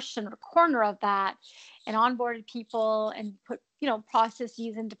portion or corner of that, and onboarded people and put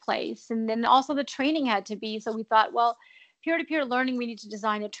processes into place. And then also the training had to be. So we thought, well, peer-to-peer learning, we need to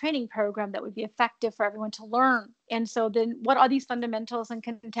design a training program that would be effective for everyone to learn. And so then, what are these fundamentals and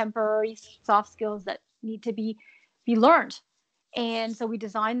contemporary soft skills that need to be learned? And so we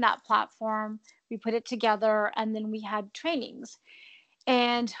designed that platform, we put it together, and then we had trainings.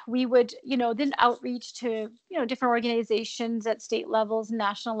 And we would, then outreach to, different organizations at state levels and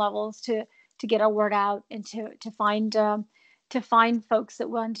national levels to get our word out, and to find folks that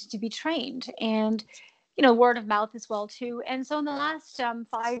wanted to be trained, and, word of mouth as well too. And so in the last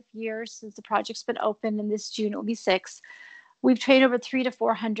 5 years since the project's been open, and this June it will be 6, we've trained over 300 to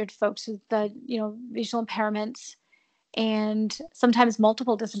 400 folks with visual impairments, and sometimes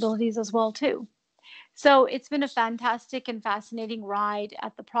multiple disabilities as well too. So it's been a fantastic and fascinating ride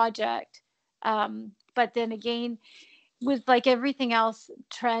at the project. But then again, with like everything else,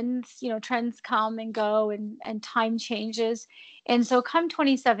 trends come and go, and time changes. And so come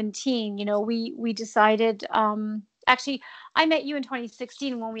 2017, we decided, actually, I met you in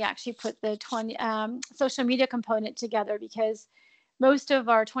 2016 when we actually put the social media component together, because most of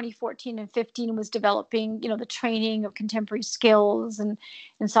our 2014 and 15 was developing, the training of contemporary skills and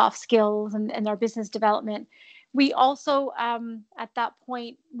soft skills and our business development. We also, at that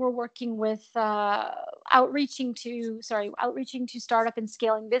point, were working with outreaching to startup and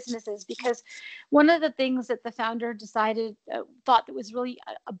scaling businesses, because one of the things that the founder thought that was really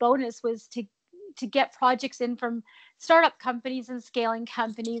a bonus was to get projects in from startup companies and scaling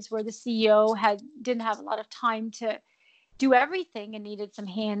companies where the CEO didn't have a lot of time to do everything and needed some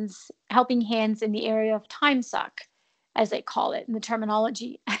helping hands in the area of time suck, as they call it in the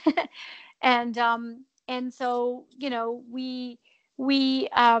terminology. And so, we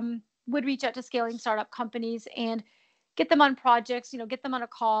would reach out to scaling startup companies, and get them on projects, get them on a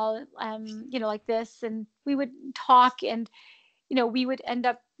call, like this, and we would talk, and we would end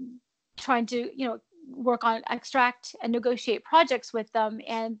up trying to work on, extract and negotiate projects with them,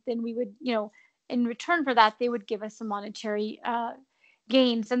 and then we would in return for that, they would give us some monetary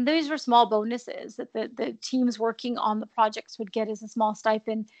gains, and those were small bonuses that the teams working on the projects would get as a small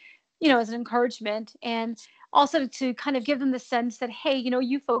stipend, as an encouragement, and also to kind of give them the sense that, hey,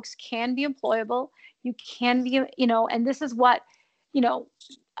 you folks can be employable, you can be, and this is what,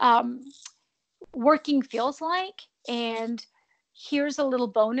 um, working feels like, and here's a little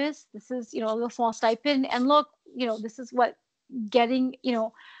bonus. This is, a little small stipend, and look, this is what getting,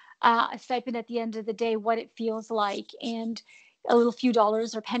 a stipend at the end of the day, what it feels like, and a little few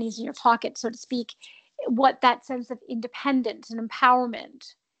dollars or pennies in your pocket, so to speak, what that sense of independence and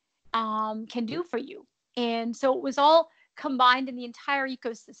empowerment can do for you. And so it was all combined in the entire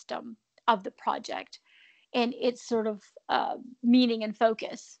ecosystem of the project and its sort of meaning and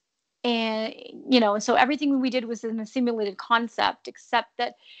focus. And, so everything we did was in a simulated concept, except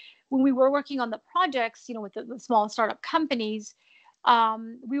that when we were working on the projects, with the small startup companies,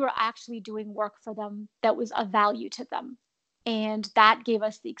 we were actually doing work for them that was of value to them. And that gave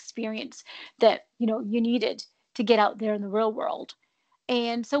us the experience that, you needed to get out there in the real world.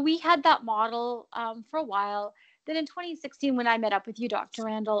 And so we had that model for a while. Then in 2016, when I met up with you, Dr.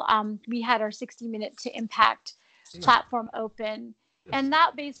 Randall, we had our 60 Minute to Impact platform open. And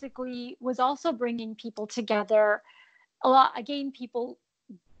that basically was also bringing people together. A lot, again, people,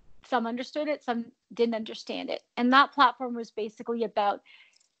 some understood it, some didn't understand it. And that platform was basically about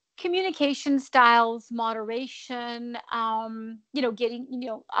communication styles, moderation,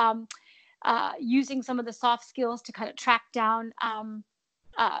 getting, using some of the soft skills to kind of track down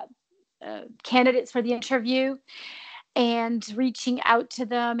candidates for the interview, and reaching out to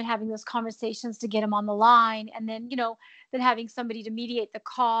them and having those conversations to get them on the line, and then then having somebody to mediate the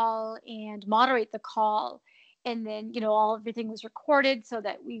call and moderate the call, and then everything was recorded so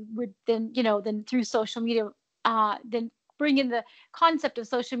that we would then then through social media then bring in the concept of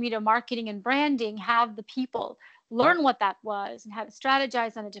social media marketing and branding, have the people learn what that was and have it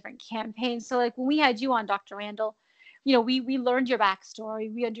strategize on a different campaign. So like when we had you on, Dr. Randall, we learned your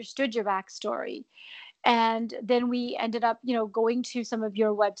backstory, we understood your backstory. And then we ended up, going to some of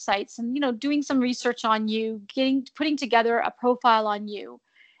your websites and, doing some research on you, putting together a profile on you.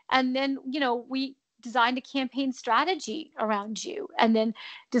 And then, we designed a campaign strategy around you, and then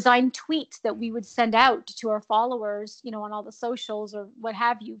designed tweets that we would send out to our followers, on all the socials or what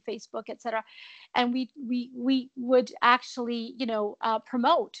have you, Facebook, etc. And we would actually,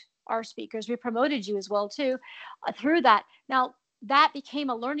 promote our speakers. We promoted you as well too through that. Now, that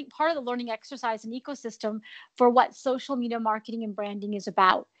became a part of the learning exercise and ecosystem for what social media marketing and branding is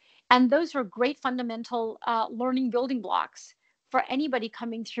about. And those are great fundamental learning building blocks for anybody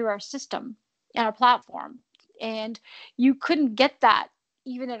coming through our system and our platform. And you couldn't get that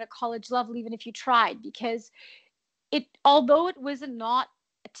even at a college level, even if you tried, because although it was not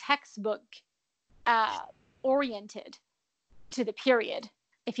a textbook oriented to the period,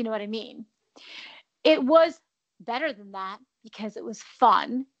 if you know what I mean, it was better than that because it was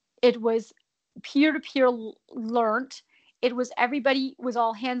fun. It was peer-to-peer learnt. It was everybody was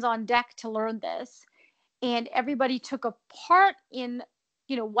all hands on deck to learn this, and everybody took a part in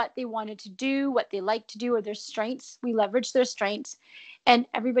what they wanted to do, what they liked to do, or their strengths. We leveraged their strengths, and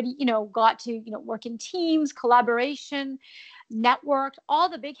everybody got to work in teams, collaboration, networked. All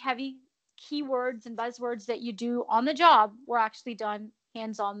the big heavy keywords and buzzwords that you do on the job were actually done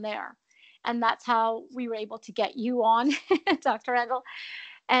hands on there. And that's how we were able to get you on, Dr. Randall,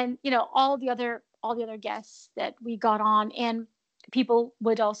 and all the other guests that we got on. And people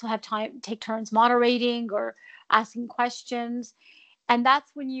would also have take turns moderating or asking questions. And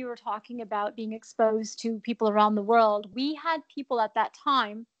that's when you were talking about being exposed to people around the world. We had people at that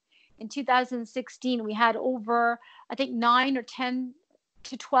time in 2016. We had over, I think, 9 or 10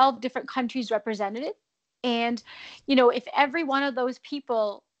 to 12 different countries represented. And if every one of those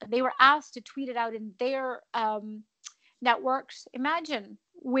people, they were asked to tweet it out in their networks. Imagine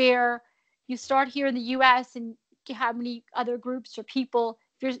where you start here in the U.S. and how many other groups or people,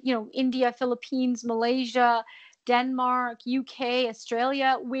 there's India, Philippines, Malaysia, Denmark, UK,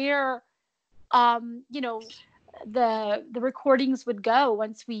 Australia, where the recordings would go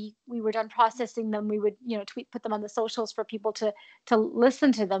once we were done processing them. We would put them on the socials for people to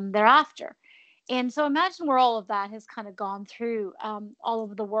listen to them thereafter. And so imagine where all of that has kind of gone through all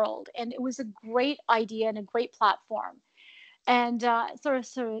over the world. And it was a great idea and a great platform. And sort of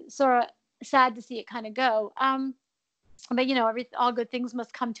sad to see it kind of go. But all good things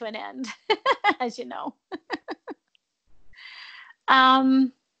must come to an end, as you know.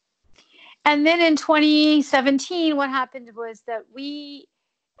 And then in 2017, what happened was that we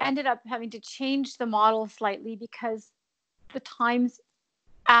ended up having to change the model slightly because the times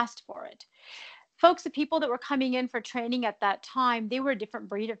asked for it. Folks, the people that were coming in for training at that time, they were a different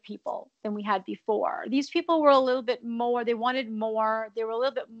breed of people than we had before. These people were a little bit more, they wanted more, they were a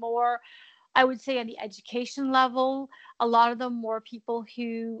little bit more, I would say, on the education level. A lot of them were people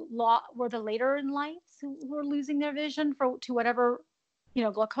who were the later in life who were losing their vision to whatever,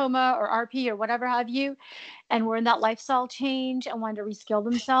 glaucoma or RP or whatever have you, and were in that lifestyle change and wanted to reskill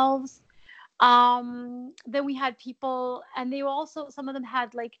themselves. Then we had people, and they also, some of them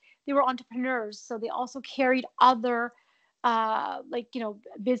had they were entrepreneurs, so they also carried other they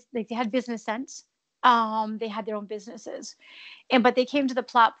had business sense. They had their own businesses, but they came to the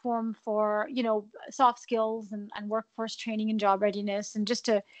platform for soft skills and workforce training and job readiness, and just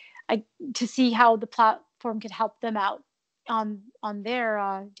to see how the platform could help them out on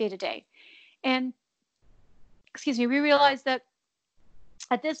their day to day. And excuse me, we realized that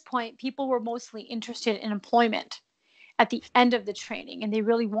at this point, people were mostly interested in employment at the end of the training, and they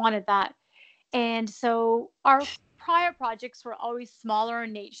really wanted that. And so our prior projects were always smaller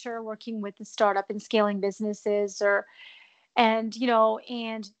in nature, working with the startup and scaling businesses, and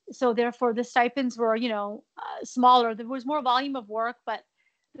so therefore the stipends were, smaller. There was more volume of work, but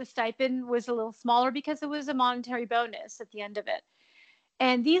the stipend was a little smaller because it was a monetary bonus at the end of it.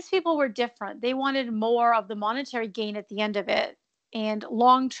 And these people were different. They wanted more of the monetary gain at the end of it and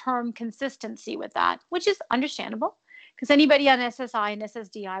long-term consistency with that, which is understandable because anybody on SSI and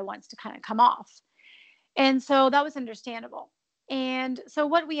SSDI wants to kind of come off. And so that was understandable. And so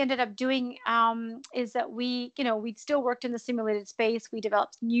what we ended up doing is that we still worked in the simulated space. We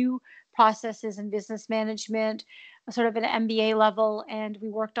developed new processes in business management, sort of an MBA level, and we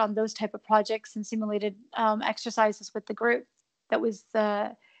worked on those type of projects and simulated exercises with the group. That was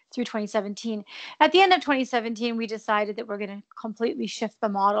through 2017. At the end of 2017, we decided that we're going to completely shift the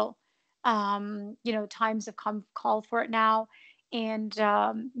model. Times have called for it now. And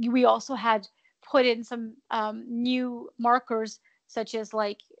we also had put in some new markers, such as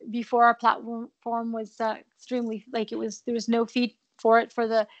before our platform was extremely, there was no fee for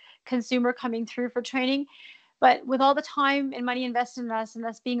the consumer coming through for training. But with all the time and money invested in us and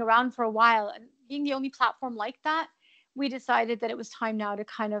us being around for a while and being the only platform like that, we decided that it was time now to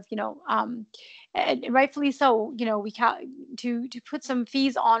kind of, and rightfully so, to put some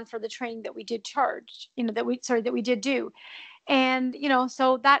fees on for the training that we did charge, that we did do. And,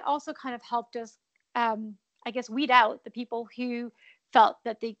 so that also kind of helped us, I guess, weed out the people who felt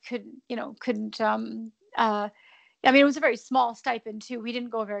that they couldn't. It was a very small stipend too. We didn't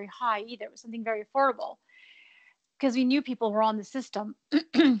go very high either. It was something very affordable because we knew people were on the system,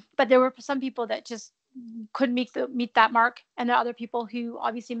 but there were some people that just couldn't meet that mark, and there are other people who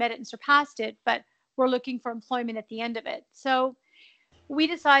obviously met it and surpassed it, but were looking for employment at the end of it. So we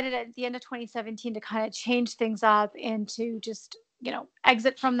decided at the end of 2017 to kind of change things up and to just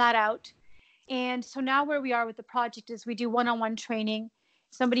exit from that out. And so now where we are with the project is we do one-on-one training.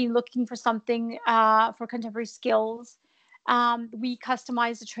 Somebody looking for something for contemporary skills, we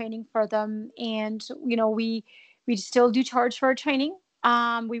customize the training for them, and we still do charge for our training.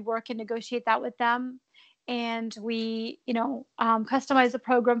 We work and negotiate that with them, and we, customize the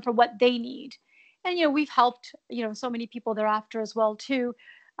program for what they need. And, we've helped, so many people thereafter as well, too.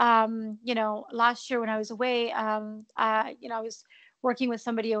 Last year when I was away, I was working with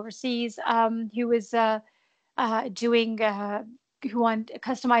somebody overseas who was doing, who wanted to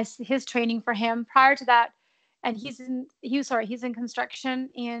customize his training for him prior to that. And he's in construction,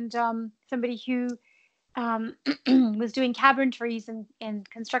 and somebody who was doing cabinetries and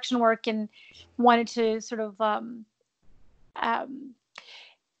construction work and wanted to sort of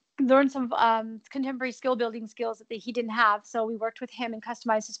learn some contemporary skill building skills that he didn't have. So we worked with him and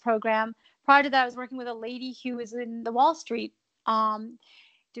customized his program. Prior to that, I was working with a lady who was in the Wall Street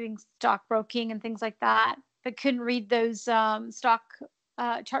doing stockbroking and things like that, but couldn't read those stock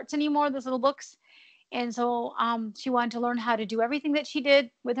charts anymore, those little books. And so she wanted to learn how to do everything that she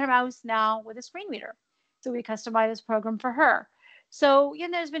did with her mouse now with a screen reader. So we customized this program for her. So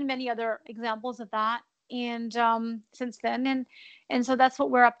there's been many other examples of that, and since then, and so that's what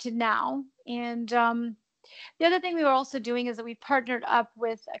we're up to now. And the other thing we were also doing is that we partnered up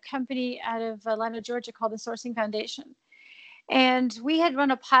with a company out of Atlanta, Georgia, called the Sourcing Foundation, and we had run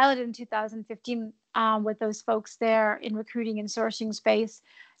a pilot in 2015 with those folks there in recruiting and sourcing space.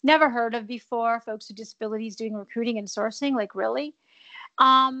 Never heard of before, folks with disabilities doing recruiting and sourcing, really.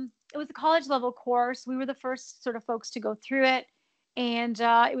 It was a college level course. We were the first sort of folks to go through it, and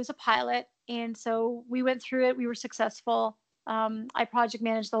it was a pilot. And so we went through it. We were successful. I project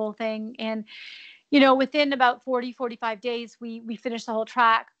managed the whole thing. And, within about 40, 45 days, we finished the whole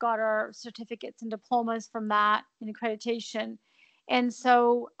track, got our certificates and diplomas from that and accreditation. And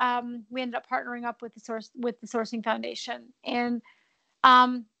so we ended up partnering up with the Sourcing Foundation. And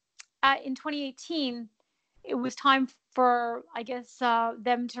in 2018, it was time for, I guess,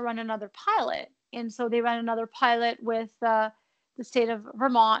 them to run another pilot. And so they ran another pilot with the state of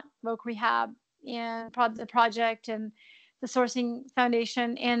Vermont, Voc Rehab, and the project, and the Sourcing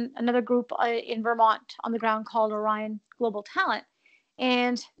Foundation, and another group in Vermont on the ground called Orion Global Talent.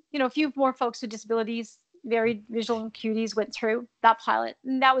 And, a few more folks with disabilities, varied visual acuities, went through that pilot.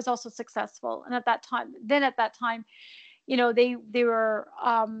 And that was also successful. And at that time, they'd asked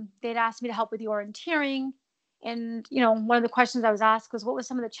me to help with the orienteering. And, one of the questions I was asked was, what were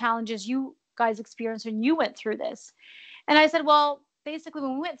some of the challenges you guys experienced when you went through this? And I said, well, basically,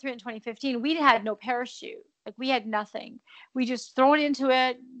 when we went through it in 2015, we had no parachute. Like, we had nothing. We just throw it into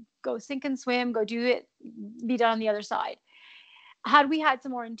it, go sink and swim, go do it, be done on the other side. Had we had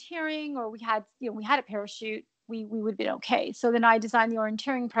some orienteering, or we had a parachute, we would have been okay. So then I designed the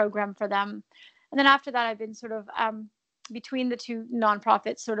orienteering program for them. And then after that, I've been sort of between the two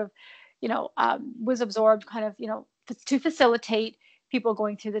nonprofits, sort of, was absorbed kind of, to facilitate people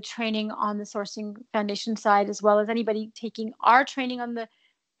going through the training on the Sourcing Foundation side, as well as anybody taking our training on the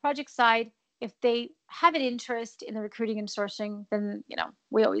project side. If they have an interest in the recruiting and sourcing, then,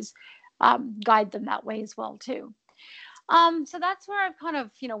 we always guide them that way as well, too. So that's where I've kind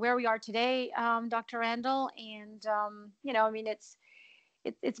of, where we are today, Dr. Randall. And,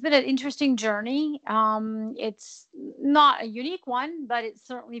 it's been an interesting journey. It's not a unique one, but it's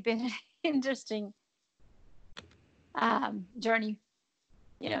certainly been an interesting journey,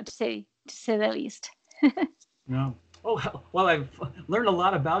 to say the least. No. Oh, well, I've learned a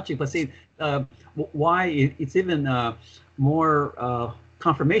lot about you, but see, why it's even more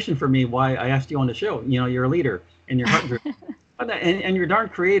confirmation for me why I asked you on the show. You're a leader and you're hard and you're darn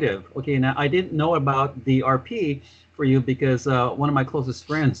creative. Okay, now I didn't know about the RP for you because one of my closest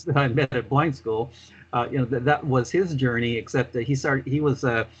friends that I met at blind school, that was his journey, except that he was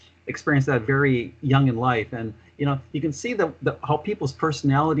experienced that very young in life. And you can see how people's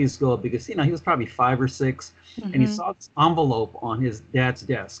personalities go, because he was probably 5 or 6, and he saw this envelope on his dad's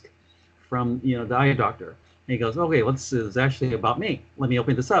desk from the eye doctor. And he goes, okay, well, this is actually about me. Let me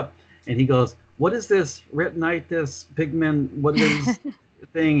open this up. And he goes, what is this retinitis pigment? What is this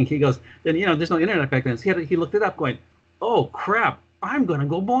thing? And he goes, then there's no internet back then. So he looked it up, going, oh crap, I'm gonna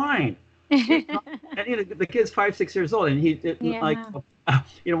go blind. And the kid's 5, 6 years old, and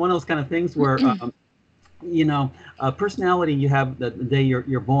one of those kind of things where personality you have the day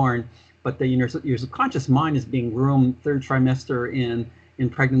you're born, but then your subconscious mind is being groomed 3rd trimester in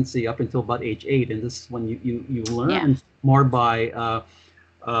pregnancy up until about age 8, and this is when you learn more by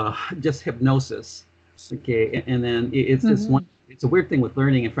just hypnosis. Okay, and then it's this one. It's a weird thing with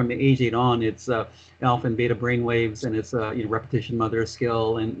learning, and from age 8 on, it's alpha and beta brain waves, and it's repetition, mother of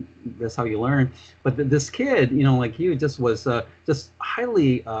skill, and that's how you learn. But this kid, like you, just was just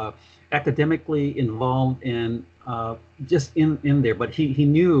highly academically involved and just in there. But he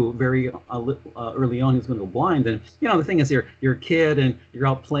knew very early on he was going to go blind. And the thing is, you're a kid and you're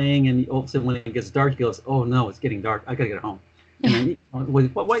out playing, and all of a sudden when it gets dark, he goes, "Oh no, it's getting dark. I gotta get home." And then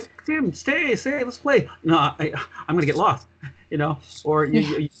wait, Tim, stay, let's play. No, I'm gonna get lost. Or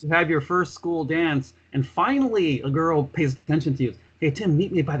you have your first school dance, and finally a girl pays attention to you. Hey, Tim,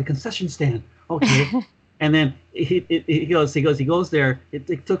 meet me by the concession stand. Okay. And then he goes there.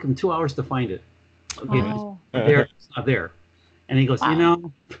 It took him 2 hours to find it. Okay, it's not there. And he goes,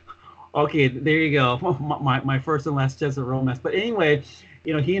 okay, there you go. My first and last test of romance. But anyway,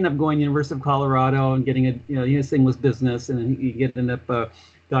 he ended up going to University of Colorado and getting his thing was business, and then he ended up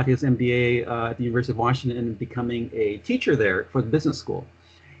got his MBA at the University of Washington and becoming a teacher there for the business school.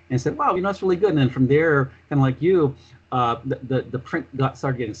 And said, wow, that's really good. And then from there, kind of like you, the print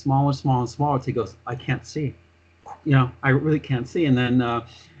started getting smaller, smaller, and smaller. So he goes, I can't see. I really can't see. And then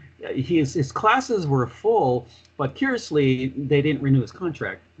his classes were full, but curiously, they didn't renew his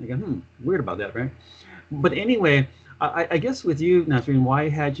contract. I go, weird about that, right? But anyway, I guess with you, Nasreen, why I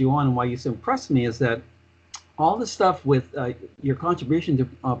had you on and why you so impressed me is that all the stuff with your contribution to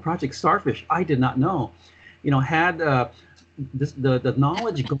Project Starfish, I did not know. Had the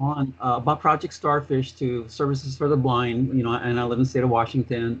knowledge gone about Project Starfish to Services for the Blind, and I live in the state of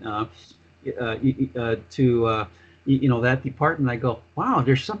Washington, to that department, I go, wow,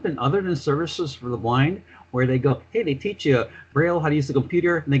 there's something other than Services for the Blind where they go, hey, they teach you Braille, how to use the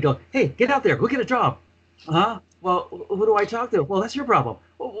computer, and they go, hey, get out there, go get a job. Well, who do I talk to? Well, that's your problem.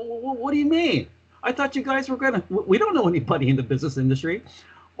 What do you mean? I thought you guys were gonna. We don't know anybody in the business industry.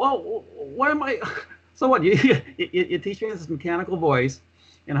 Well, why am I? So what? You teach me this mechanical voice,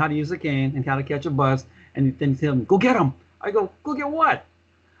 and how to use a cane, and how to catch a bus, and then tell them, go get them. I go get what?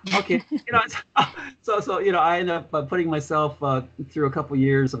 Okay, I end up putting myself through a couple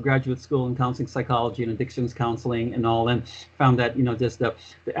years of graduate school in counseling psychology and addictions counseling and all, and found that just the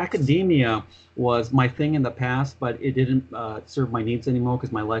academia was my thing in the past, but it didn't serve my needs anymore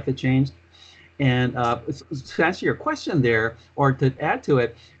because my life had changed. And to answer your question there, or to add to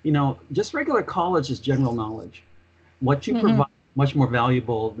it, just regular college is general knowledge. What you provide much more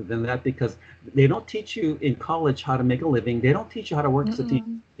valuable than that, because they don't teach you in college how to make a living. They don't teach you how to work as a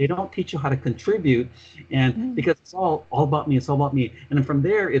team. They don't teach you how to contribute, and because it's all about me. It's all about me. And then from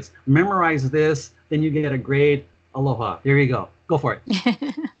there, it's memorize this, then you get a grade. Aloha. There you go for it.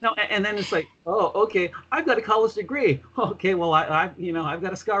 No, and then it's like, oh, okay, I've got a college degree. Okay, well, I've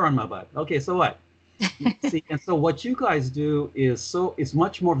got a scar on my butt. Okay, so what? See, and so what you guys do is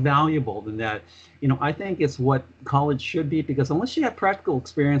much more valuable than that. I think it's what college should be, because unless you have practical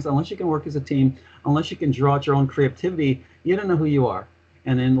experience, unless you can work as a team, unless you can draw out your own creativity, you don't know who you are.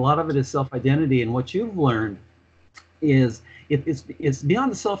 And then a lot of it is self-identity. And what you've learned is it's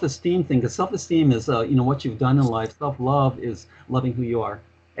beyond the self-esteem thing, because self-esteem is what you've done in life. Self-love is loving who you are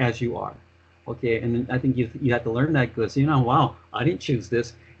as you are. Okay, and then I think you have to learn that, because wow, I didn't choose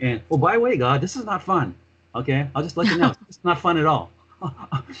this. And by the way, God, this is not fun. Okay, I'll just let you know, it's not fun at all.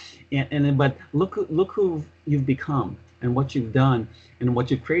 But look who you've become and what you've done and what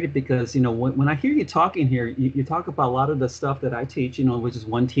you've created. Because when I hear you talking here, you talk about a lot of the stuff that I teach, which is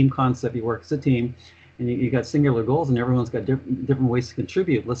one team concept. You work as a team, and you got singular goals, and everyone's got different ways to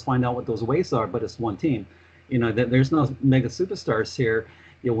contribute. Let's find out what those ways are. But it's one team. There's no mega superstars here.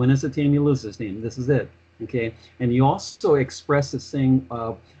 You win as a team, you lose as a team. This is it. Okay, and you also express this thing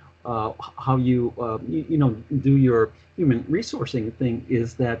of how you do your human resourcing thing,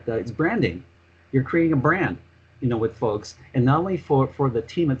 is that it's branding. You're creating a brand, with folks, and not only for the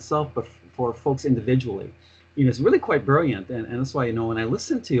team itself, but for folks individually. It's really quite brilliant, and that's why when I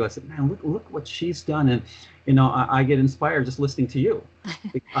listen to you, I said, man, look what she's done, and I get inspired just listening to you.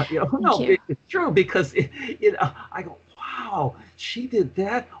 It's true, because I go, wow, she did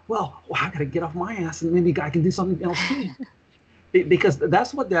that. Well, I got to get off my ass, and maybe I can do something else too. Because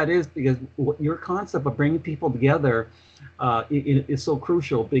that's what that is. Because your concept of bringing people together is so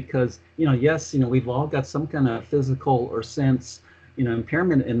crucial. Because yes, we've all got some kind of physical or sense,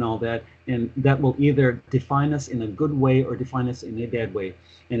 impairment and all that, and that will either define us in a good way or define us in a bad way.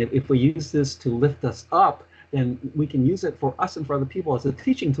 And if we use this to lift us up, then we can use it for us and for other people as a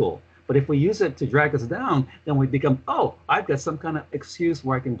teaching tool. But if we use it to drag us down, then we become, oh, I've got some kind of excuse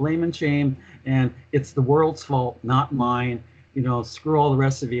where I can blame and shame, and it's the world's fault, not mine. Screw all the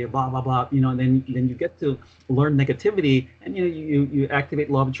rest of you, blah blah blah. And then you get to learn negativity, and you activate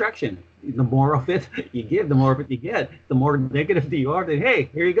law of attraction. The more of it you give, the more of it you get. The more negative you are, then hey,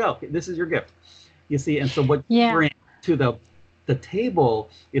 here you go. This is your gift. You see, and so what you bring to the table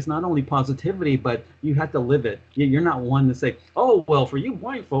is not only positivity, but you have to live it. You're not one to say, oh, well, for you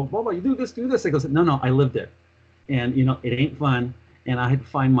blind folk, blah, blah, you do this. It goes, no, I lived it. And, it ain't fun. And I had to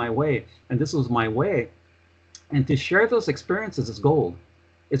find my way. And this was my way. And to share those experiences is gold.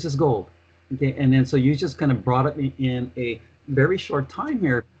 It's just gold. Okay. And then so you just kind of brought it in a very short time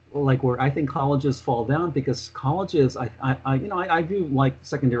here, like where I think colleges fall down, because colleges, I do like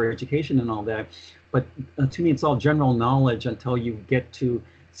secondary education and all that. But to me, it's all general knowledge until you get to,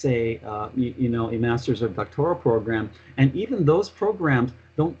 say, a master's or doctoral program. And even those programs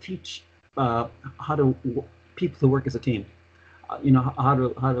don't teach people to work as a team. How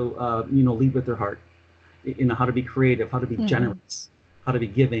to lead with their heart. How to be creative, how to be generous, how to be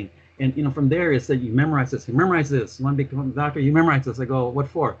giving. And from there is that you memorize this. You memorize this. You want to become a doctor? You memorize this. I go, what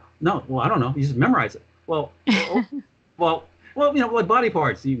for? No, well, I don't know. You just memorize it. Well, like body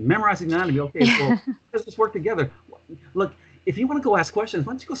parts. You memorize anatomy. Okay, well, let's just work together. Look, if you want to go ask questions,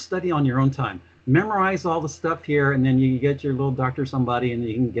 why don't you go study on your own time? Memorize all the stuff here, and then you get your little doctor somebody, and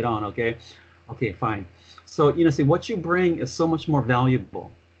you can get on, okay? Okay, fine. So, see, what you bring is so much more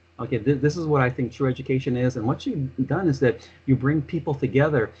valuable. Okay, this is what I think true education is. And what you've done is that you bring people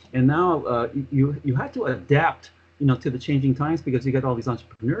together. And now you have to adapt, to the changing times, because you got all these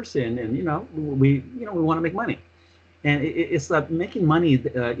entrepreneurs in, and, we want to make money. And it's making money.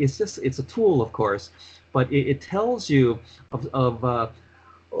 It's a tool, of course, but it tells you of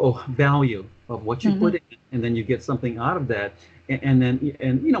value of what you put in, and then you get something out of that. And then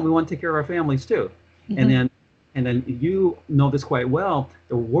we want to take care of our families too. And then you know this quite well.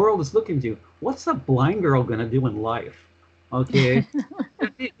 The world is looking to you. What's a blind girl gonna do in life? Okay,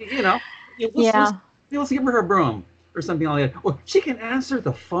 Yeah. let's give her a broom or something like that. Or she can answer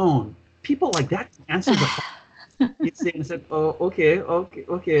the phone. People like that can answer the phone. You see, and said, "Oh, okay,"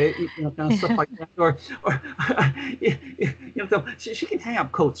 kind of stuff like that, or so she can hang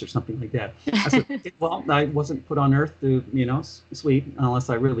up coats or something like that. I said, okay, "Well, I wasn't put on earth to, sweep unless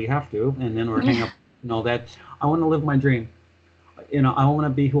I really have to, and then or hang up, that. I want to live my dream. I want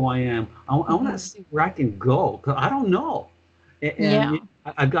to be who I am. I want to see where I can go because I don't know, and Yeah.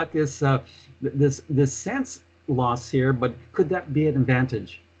 I've got this sense loss here, but could that be an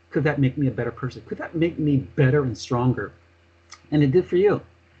advantage? Could that make me a better person? Could that make me better and stronger? And it did for you,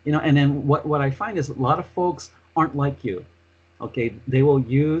 And then what I find is a lot of folks aren't like you. Okay, they will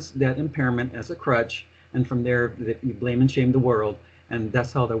use that impairment as a crutch, and from there you blame and shame the world, and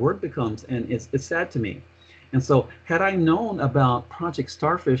that's how the work becomes. And it's sad to me. And so, had I known about Project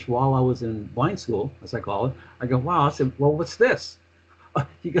Starfish while I was in blind school, as I call it, I go, wow. I said, well, what's this?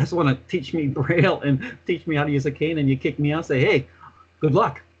 You guys want to teach me Braille and teach me how to use a cane, and you kick me out and say, hey, good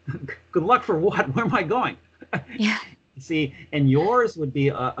luck. Good luck for what? Where am I going? Yeah. See, and yours would be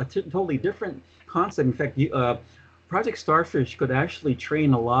a totally different concept. In fact, Project Starfish could actually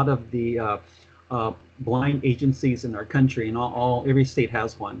train a lot of the blind agencies in our country, and every state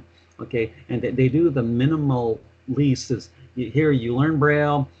has one. Okay, and they do the minimal leases. Here you learn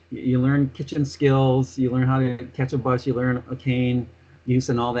Braille, you learn kitchen skills, you learn how to catch a bus, you learn a cane use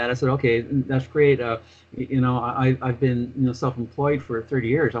and all that. I said, okay, that's great. I've been self-employed for 30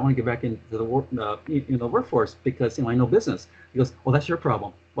 years. I want to get back into the workforce because I know business. He goes, well, that's your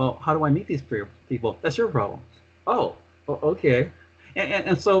problem. Well, how do I meet these people? That's your problem. Oh, okay.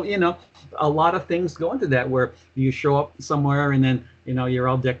 And so a lot of things go into that where you show up somewhere and then you're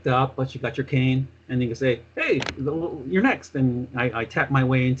all decked up, but you got your cane, and you can say, hey, you're next. And I tap my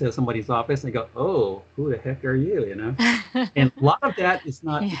way into somebody's office and I go, oh, who the heck are you? And a lot of that is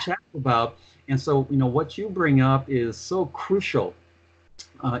not chatted about. And so what you bring up is so crucial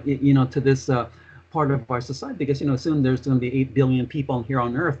to this part of our society, because soon there's going to be 8 billion people here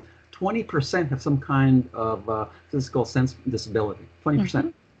on earth. 20% have some kind of physical sense disability.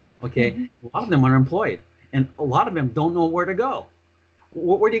 20%. Okay, a lot of them are employed, and a lot of them don't know where to go.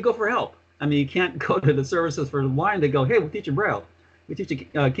 Where do you go for help? I mean, you can't go to the services for the blind. They go, hey, we teach you Braille, we teach you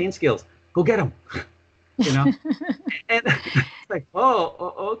cane skills. Go get them. And it's like,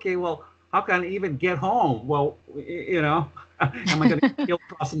 okay, well, how can I even get home? Well, am I going to get killed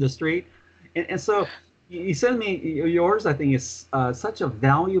crossing the street? And so you send me yours. I think is such a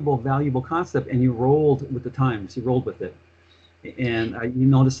valuable concept, and you rolled with the times. You rolled with it, and you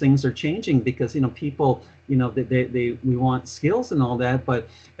notice things are changing because people, we want skills and all that, but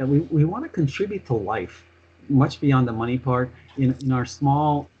we want to contribute to life, much beyond the money part. In our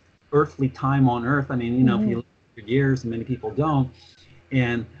small earthly time on Earth, I mean, if you look at years, many people don't,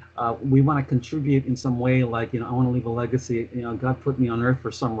 and we want to contribute in some way, like, I want to leave a legacy. God put me on earth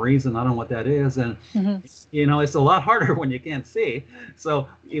for some reason. I don't know what that is. And, it's a lot harder when you can't see. So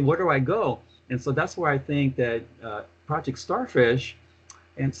where do I go? And so that's where I think that Project Starfish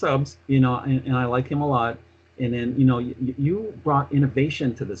and Subs, and I like him a lot. And then, you brought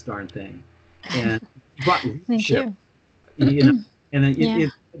innovation to this darn thing. And you brought leadership. Thank you. And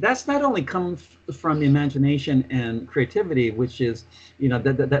then that's not only comes from imagination and creativity, which is,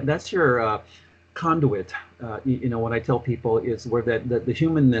 that's your conduit. What I tell people is where the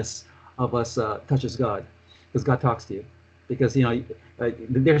humanness of us touches God, because God talks to you. Because,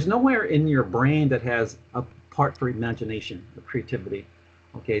 there's nowhere in your brain that has a part for imagination or creativity.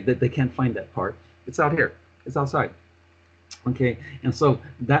 Okay, that they can't find that part. It's out here. It's outside. Okay, and so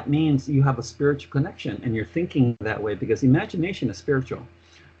that means you have a spiritual connection, and you're thinking that way, because imagination is spiritual.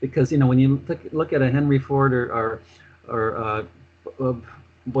 Because when you look at a Henry Ford or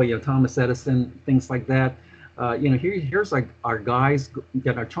Thomas Edison, things like that, here's like our guys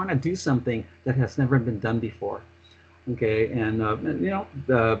that are trying to do something that has never been done before. Okay, and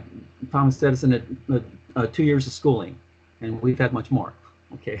Thomas Edison had 2 years of schooling, and we've had much more.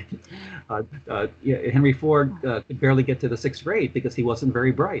 Okay, Henry Ford could barely get to the 6th grade because he wasn't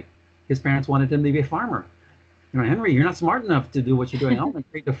very bright. His parents wanted him to be a farmer. Henry, you're not smart enough to do what you're doing. I want to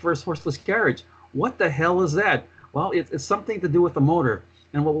create the first horseless carriage. What the hell is that? Well, it's something to do with the motor.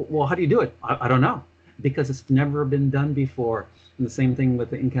 And well, how do you do it? I don't know, because it's never been done before. And the same thing with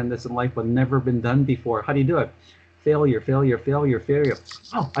the incandescent light, but never been done before. How do you do it? Failure.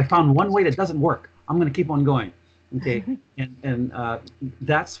 Oh, I found one way that doesn't work. I'm going to keep on going. Okay, and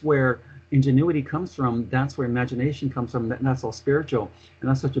that's where ingenuity comes from. That's where imagination comes from. That's all spiritual, and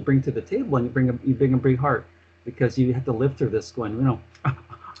that's what you bring to the table. And you bring a big heart, because you have to live through this. Going,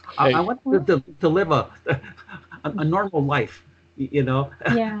 I want to live a normal life. Yeah.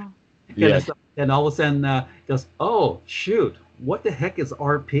 Yes. And all of a sudden, goes, oh, shoot, what the heck is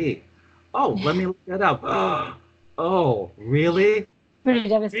RP? Oh, let me look that up. Oh, really? Pretty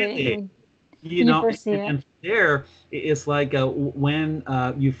devastating Really? when you first see it. And there, it's like when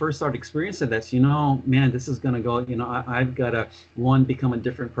you first start experiencing this, man, this is going to go, I've got to, one, become a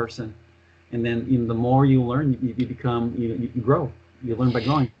different person. And then, the more you learn, you become, you grow. You learn by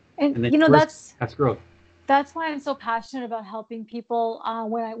growing. And, And then that's growth. That's why I'm so passionate about helping people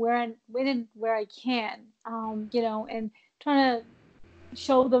when and where I can, and trying to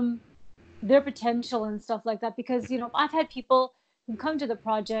show them their potential and stuff like that. Because, I've had people who come to the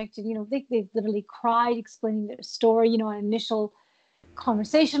project and, they've literally cried explaining their story, an initial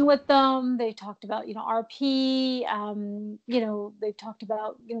conversation with them. They talked about, RP, they've talked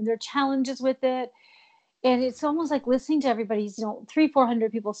about, their challenges with it. And it's almost like listening to everybody's,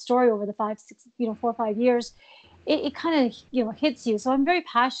 400 people's story over the 4 or 5 years. It kind of, hits you. So I'm very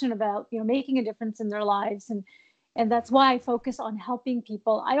passionate about, making a difference in their lives. And that's why I focus on helping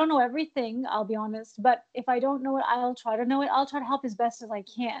people. I don't know everything, I'll be honest, but if I don't know it, I'll try to know it. I'll try to help as best as I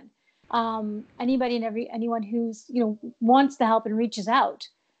can. Anybody and anyone who's, wants to help and reaches out,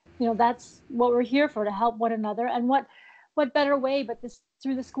 that's what we're here for, to help one another. And what better way but this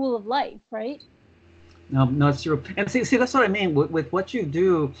through the school of life, right? No, it's true. And see, that's what I mean with what you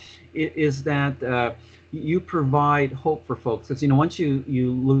do, is that you provide hope for folks. Because once you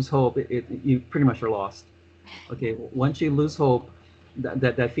lose hope, you pretty much are lost. Okay, once you lose hope,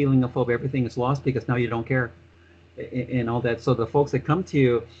 that feeling of hope, everything is lost, because now you don't care, and all that. So the folks that come to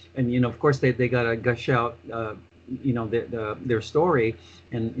you, and of course they gotta gush out, their story,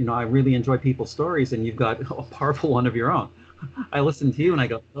 and I really enjoy people's stories, and you've got a powerful one of your own. I listen to you and I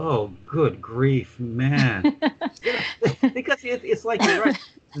go, oh, good grief, man. Because it's like, you're right.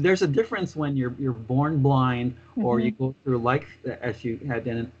 There's a difference when you're born blind, or you go through life as you had,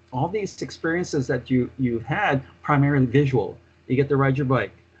 and all these experiences that you had, primarily visual. You get to ride your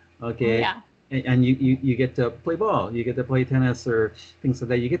bike, okay? Yeah. And you get to play ball, you get to play tennis or things like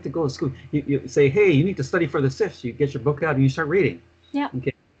that. You get to go to school. You say, hey, you need to study for the SIFs. You get your book out and you start reading. Yeah.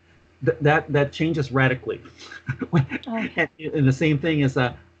 Okay. That changes radically. And the same thing is,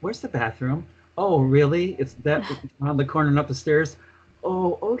 where's the bathroom? Oh, really? It's that around the corner and up the stairs.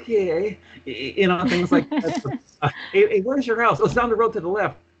 Oh, okay. Things like that. Hey, where's your house? Oh, it's down the road to the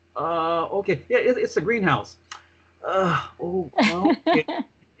left. Okay. Yeah, it's the greenhouse. Okay.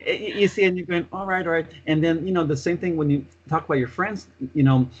 You see, and you're going, all right. And then, the same thing when you talk about your friends,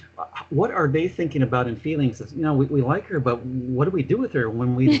 what are they thinking about and feeling? Says, we like her, but what do we do with her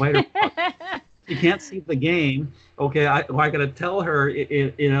when we invite her? You can't see the game. Okay, I got to tell her,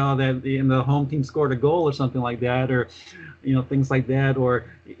 that the home team scored a goal or something like that, or, things like that, or,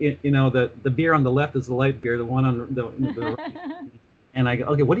 the beer on the left is the light beer, the one on the right. And I go,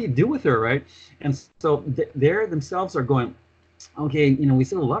 okay, what do you do with her, right? And so they themselves are going, okay, we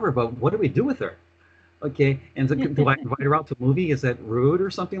still love her, but what do we do with her? Okay, and so, do I invite her out to a movie? Is that rude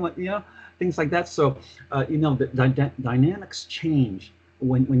or something like, things like that? So, the dynamics change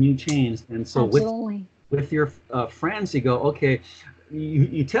when you change, and so with your friends, you go, okay,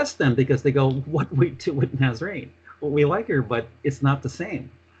 you test them, because they go, what do we do with Nasreen? Well, we like her, but it's not the same.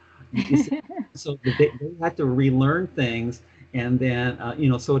 So they had to relearn things, and then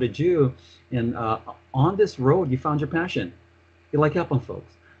so did you. And on this road, you found your passion. You like helping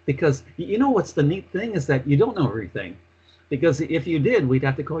folks, because what's the neat thing is that you don't know everything, because if you did, we'd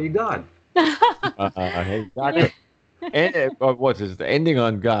have to call you God. Hey, God. And what's this? The ending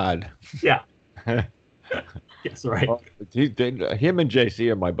on God. Yeah. Yes, right. Well, him and JC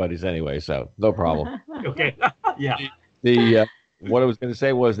are my buddies anyway, so no problem. Okay. Yeah. What I was going to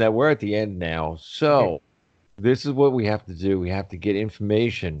say was that we're at the end now, so this is what we have to do. We have to get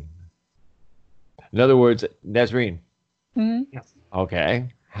information. In other words, Nasreen. Mm-hmm. Yes. Okay.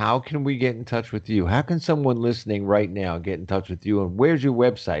 How can we get in touch with you? How can someone listening right now get in touch with you? And where's your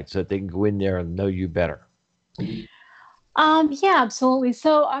website so that they can go in there and know you better? Yeah, absolutely.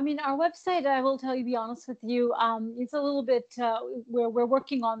 So, our website, I will tell you, be honest with you, it's a little bit, we're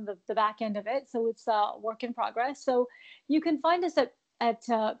working on the back end of it. So it's a work in progress. So you can find us at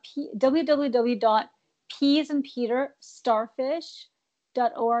www.p as in Peter,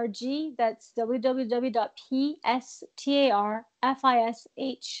 starfish.org. That's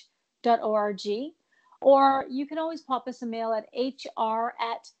www.pstarfish.org. Or you can always pop us a mail at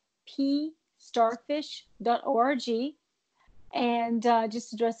hr@pstarfish.org. And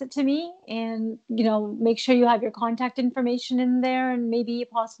just address it to me, and make sure you have your contact information in there, and maybe a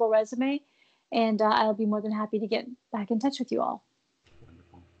possible resume, and I'll be more than happy to get back in touch with you all.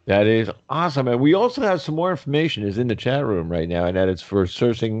 That is awesome. And we also have some more information is in the chat room right now, and that it's for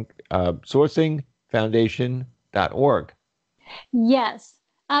sourcingfoundation.org. Yes,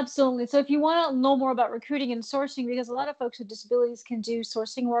 absolutely. So if you want to know more about recruiting and sourcing, because a lot of folks with disabilities can do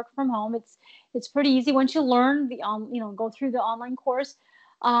sourcing work from home, it's pretty easy once you learn go through the online course.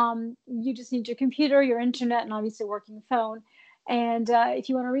 You just need your computer, your internet, and obviously a working phone. And if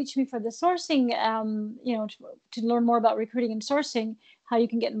you want to reach me for the sourcing, to learn more about recruiting and sourcing, how you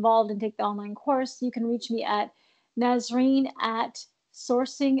can get involved and take the online course, you can reach me at Nasreen at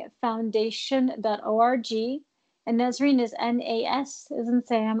sourcingfoundation.org. And Nasreen is NAS as in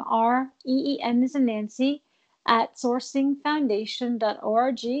Sam, REEN as in Nancy, at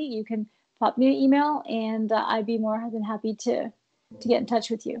sourcingfoundation.org. You can pop me an email, and I'd be more than happy to get in touch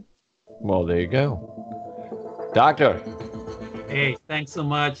with you. Well, there you go. Doctor. Hey, thanks so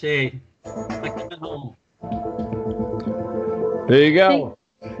much. Hey, I'm coming home. There you go.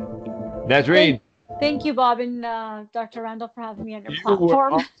 Nasreen. Thank you, Bob and Dr. Randall, for having me on your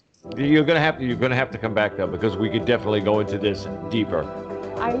platform. You're gonna have to come back though, because we could definitely go into this deeper.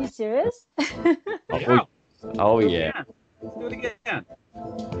 Are you serious? Yeah. Oh yeah. Let's do it again.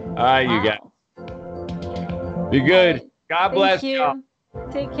 All right, you guys. Be good. Right. God bless you. y'all.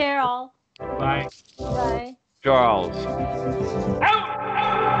 Take care, all. Bye. Bye. Charles. Out.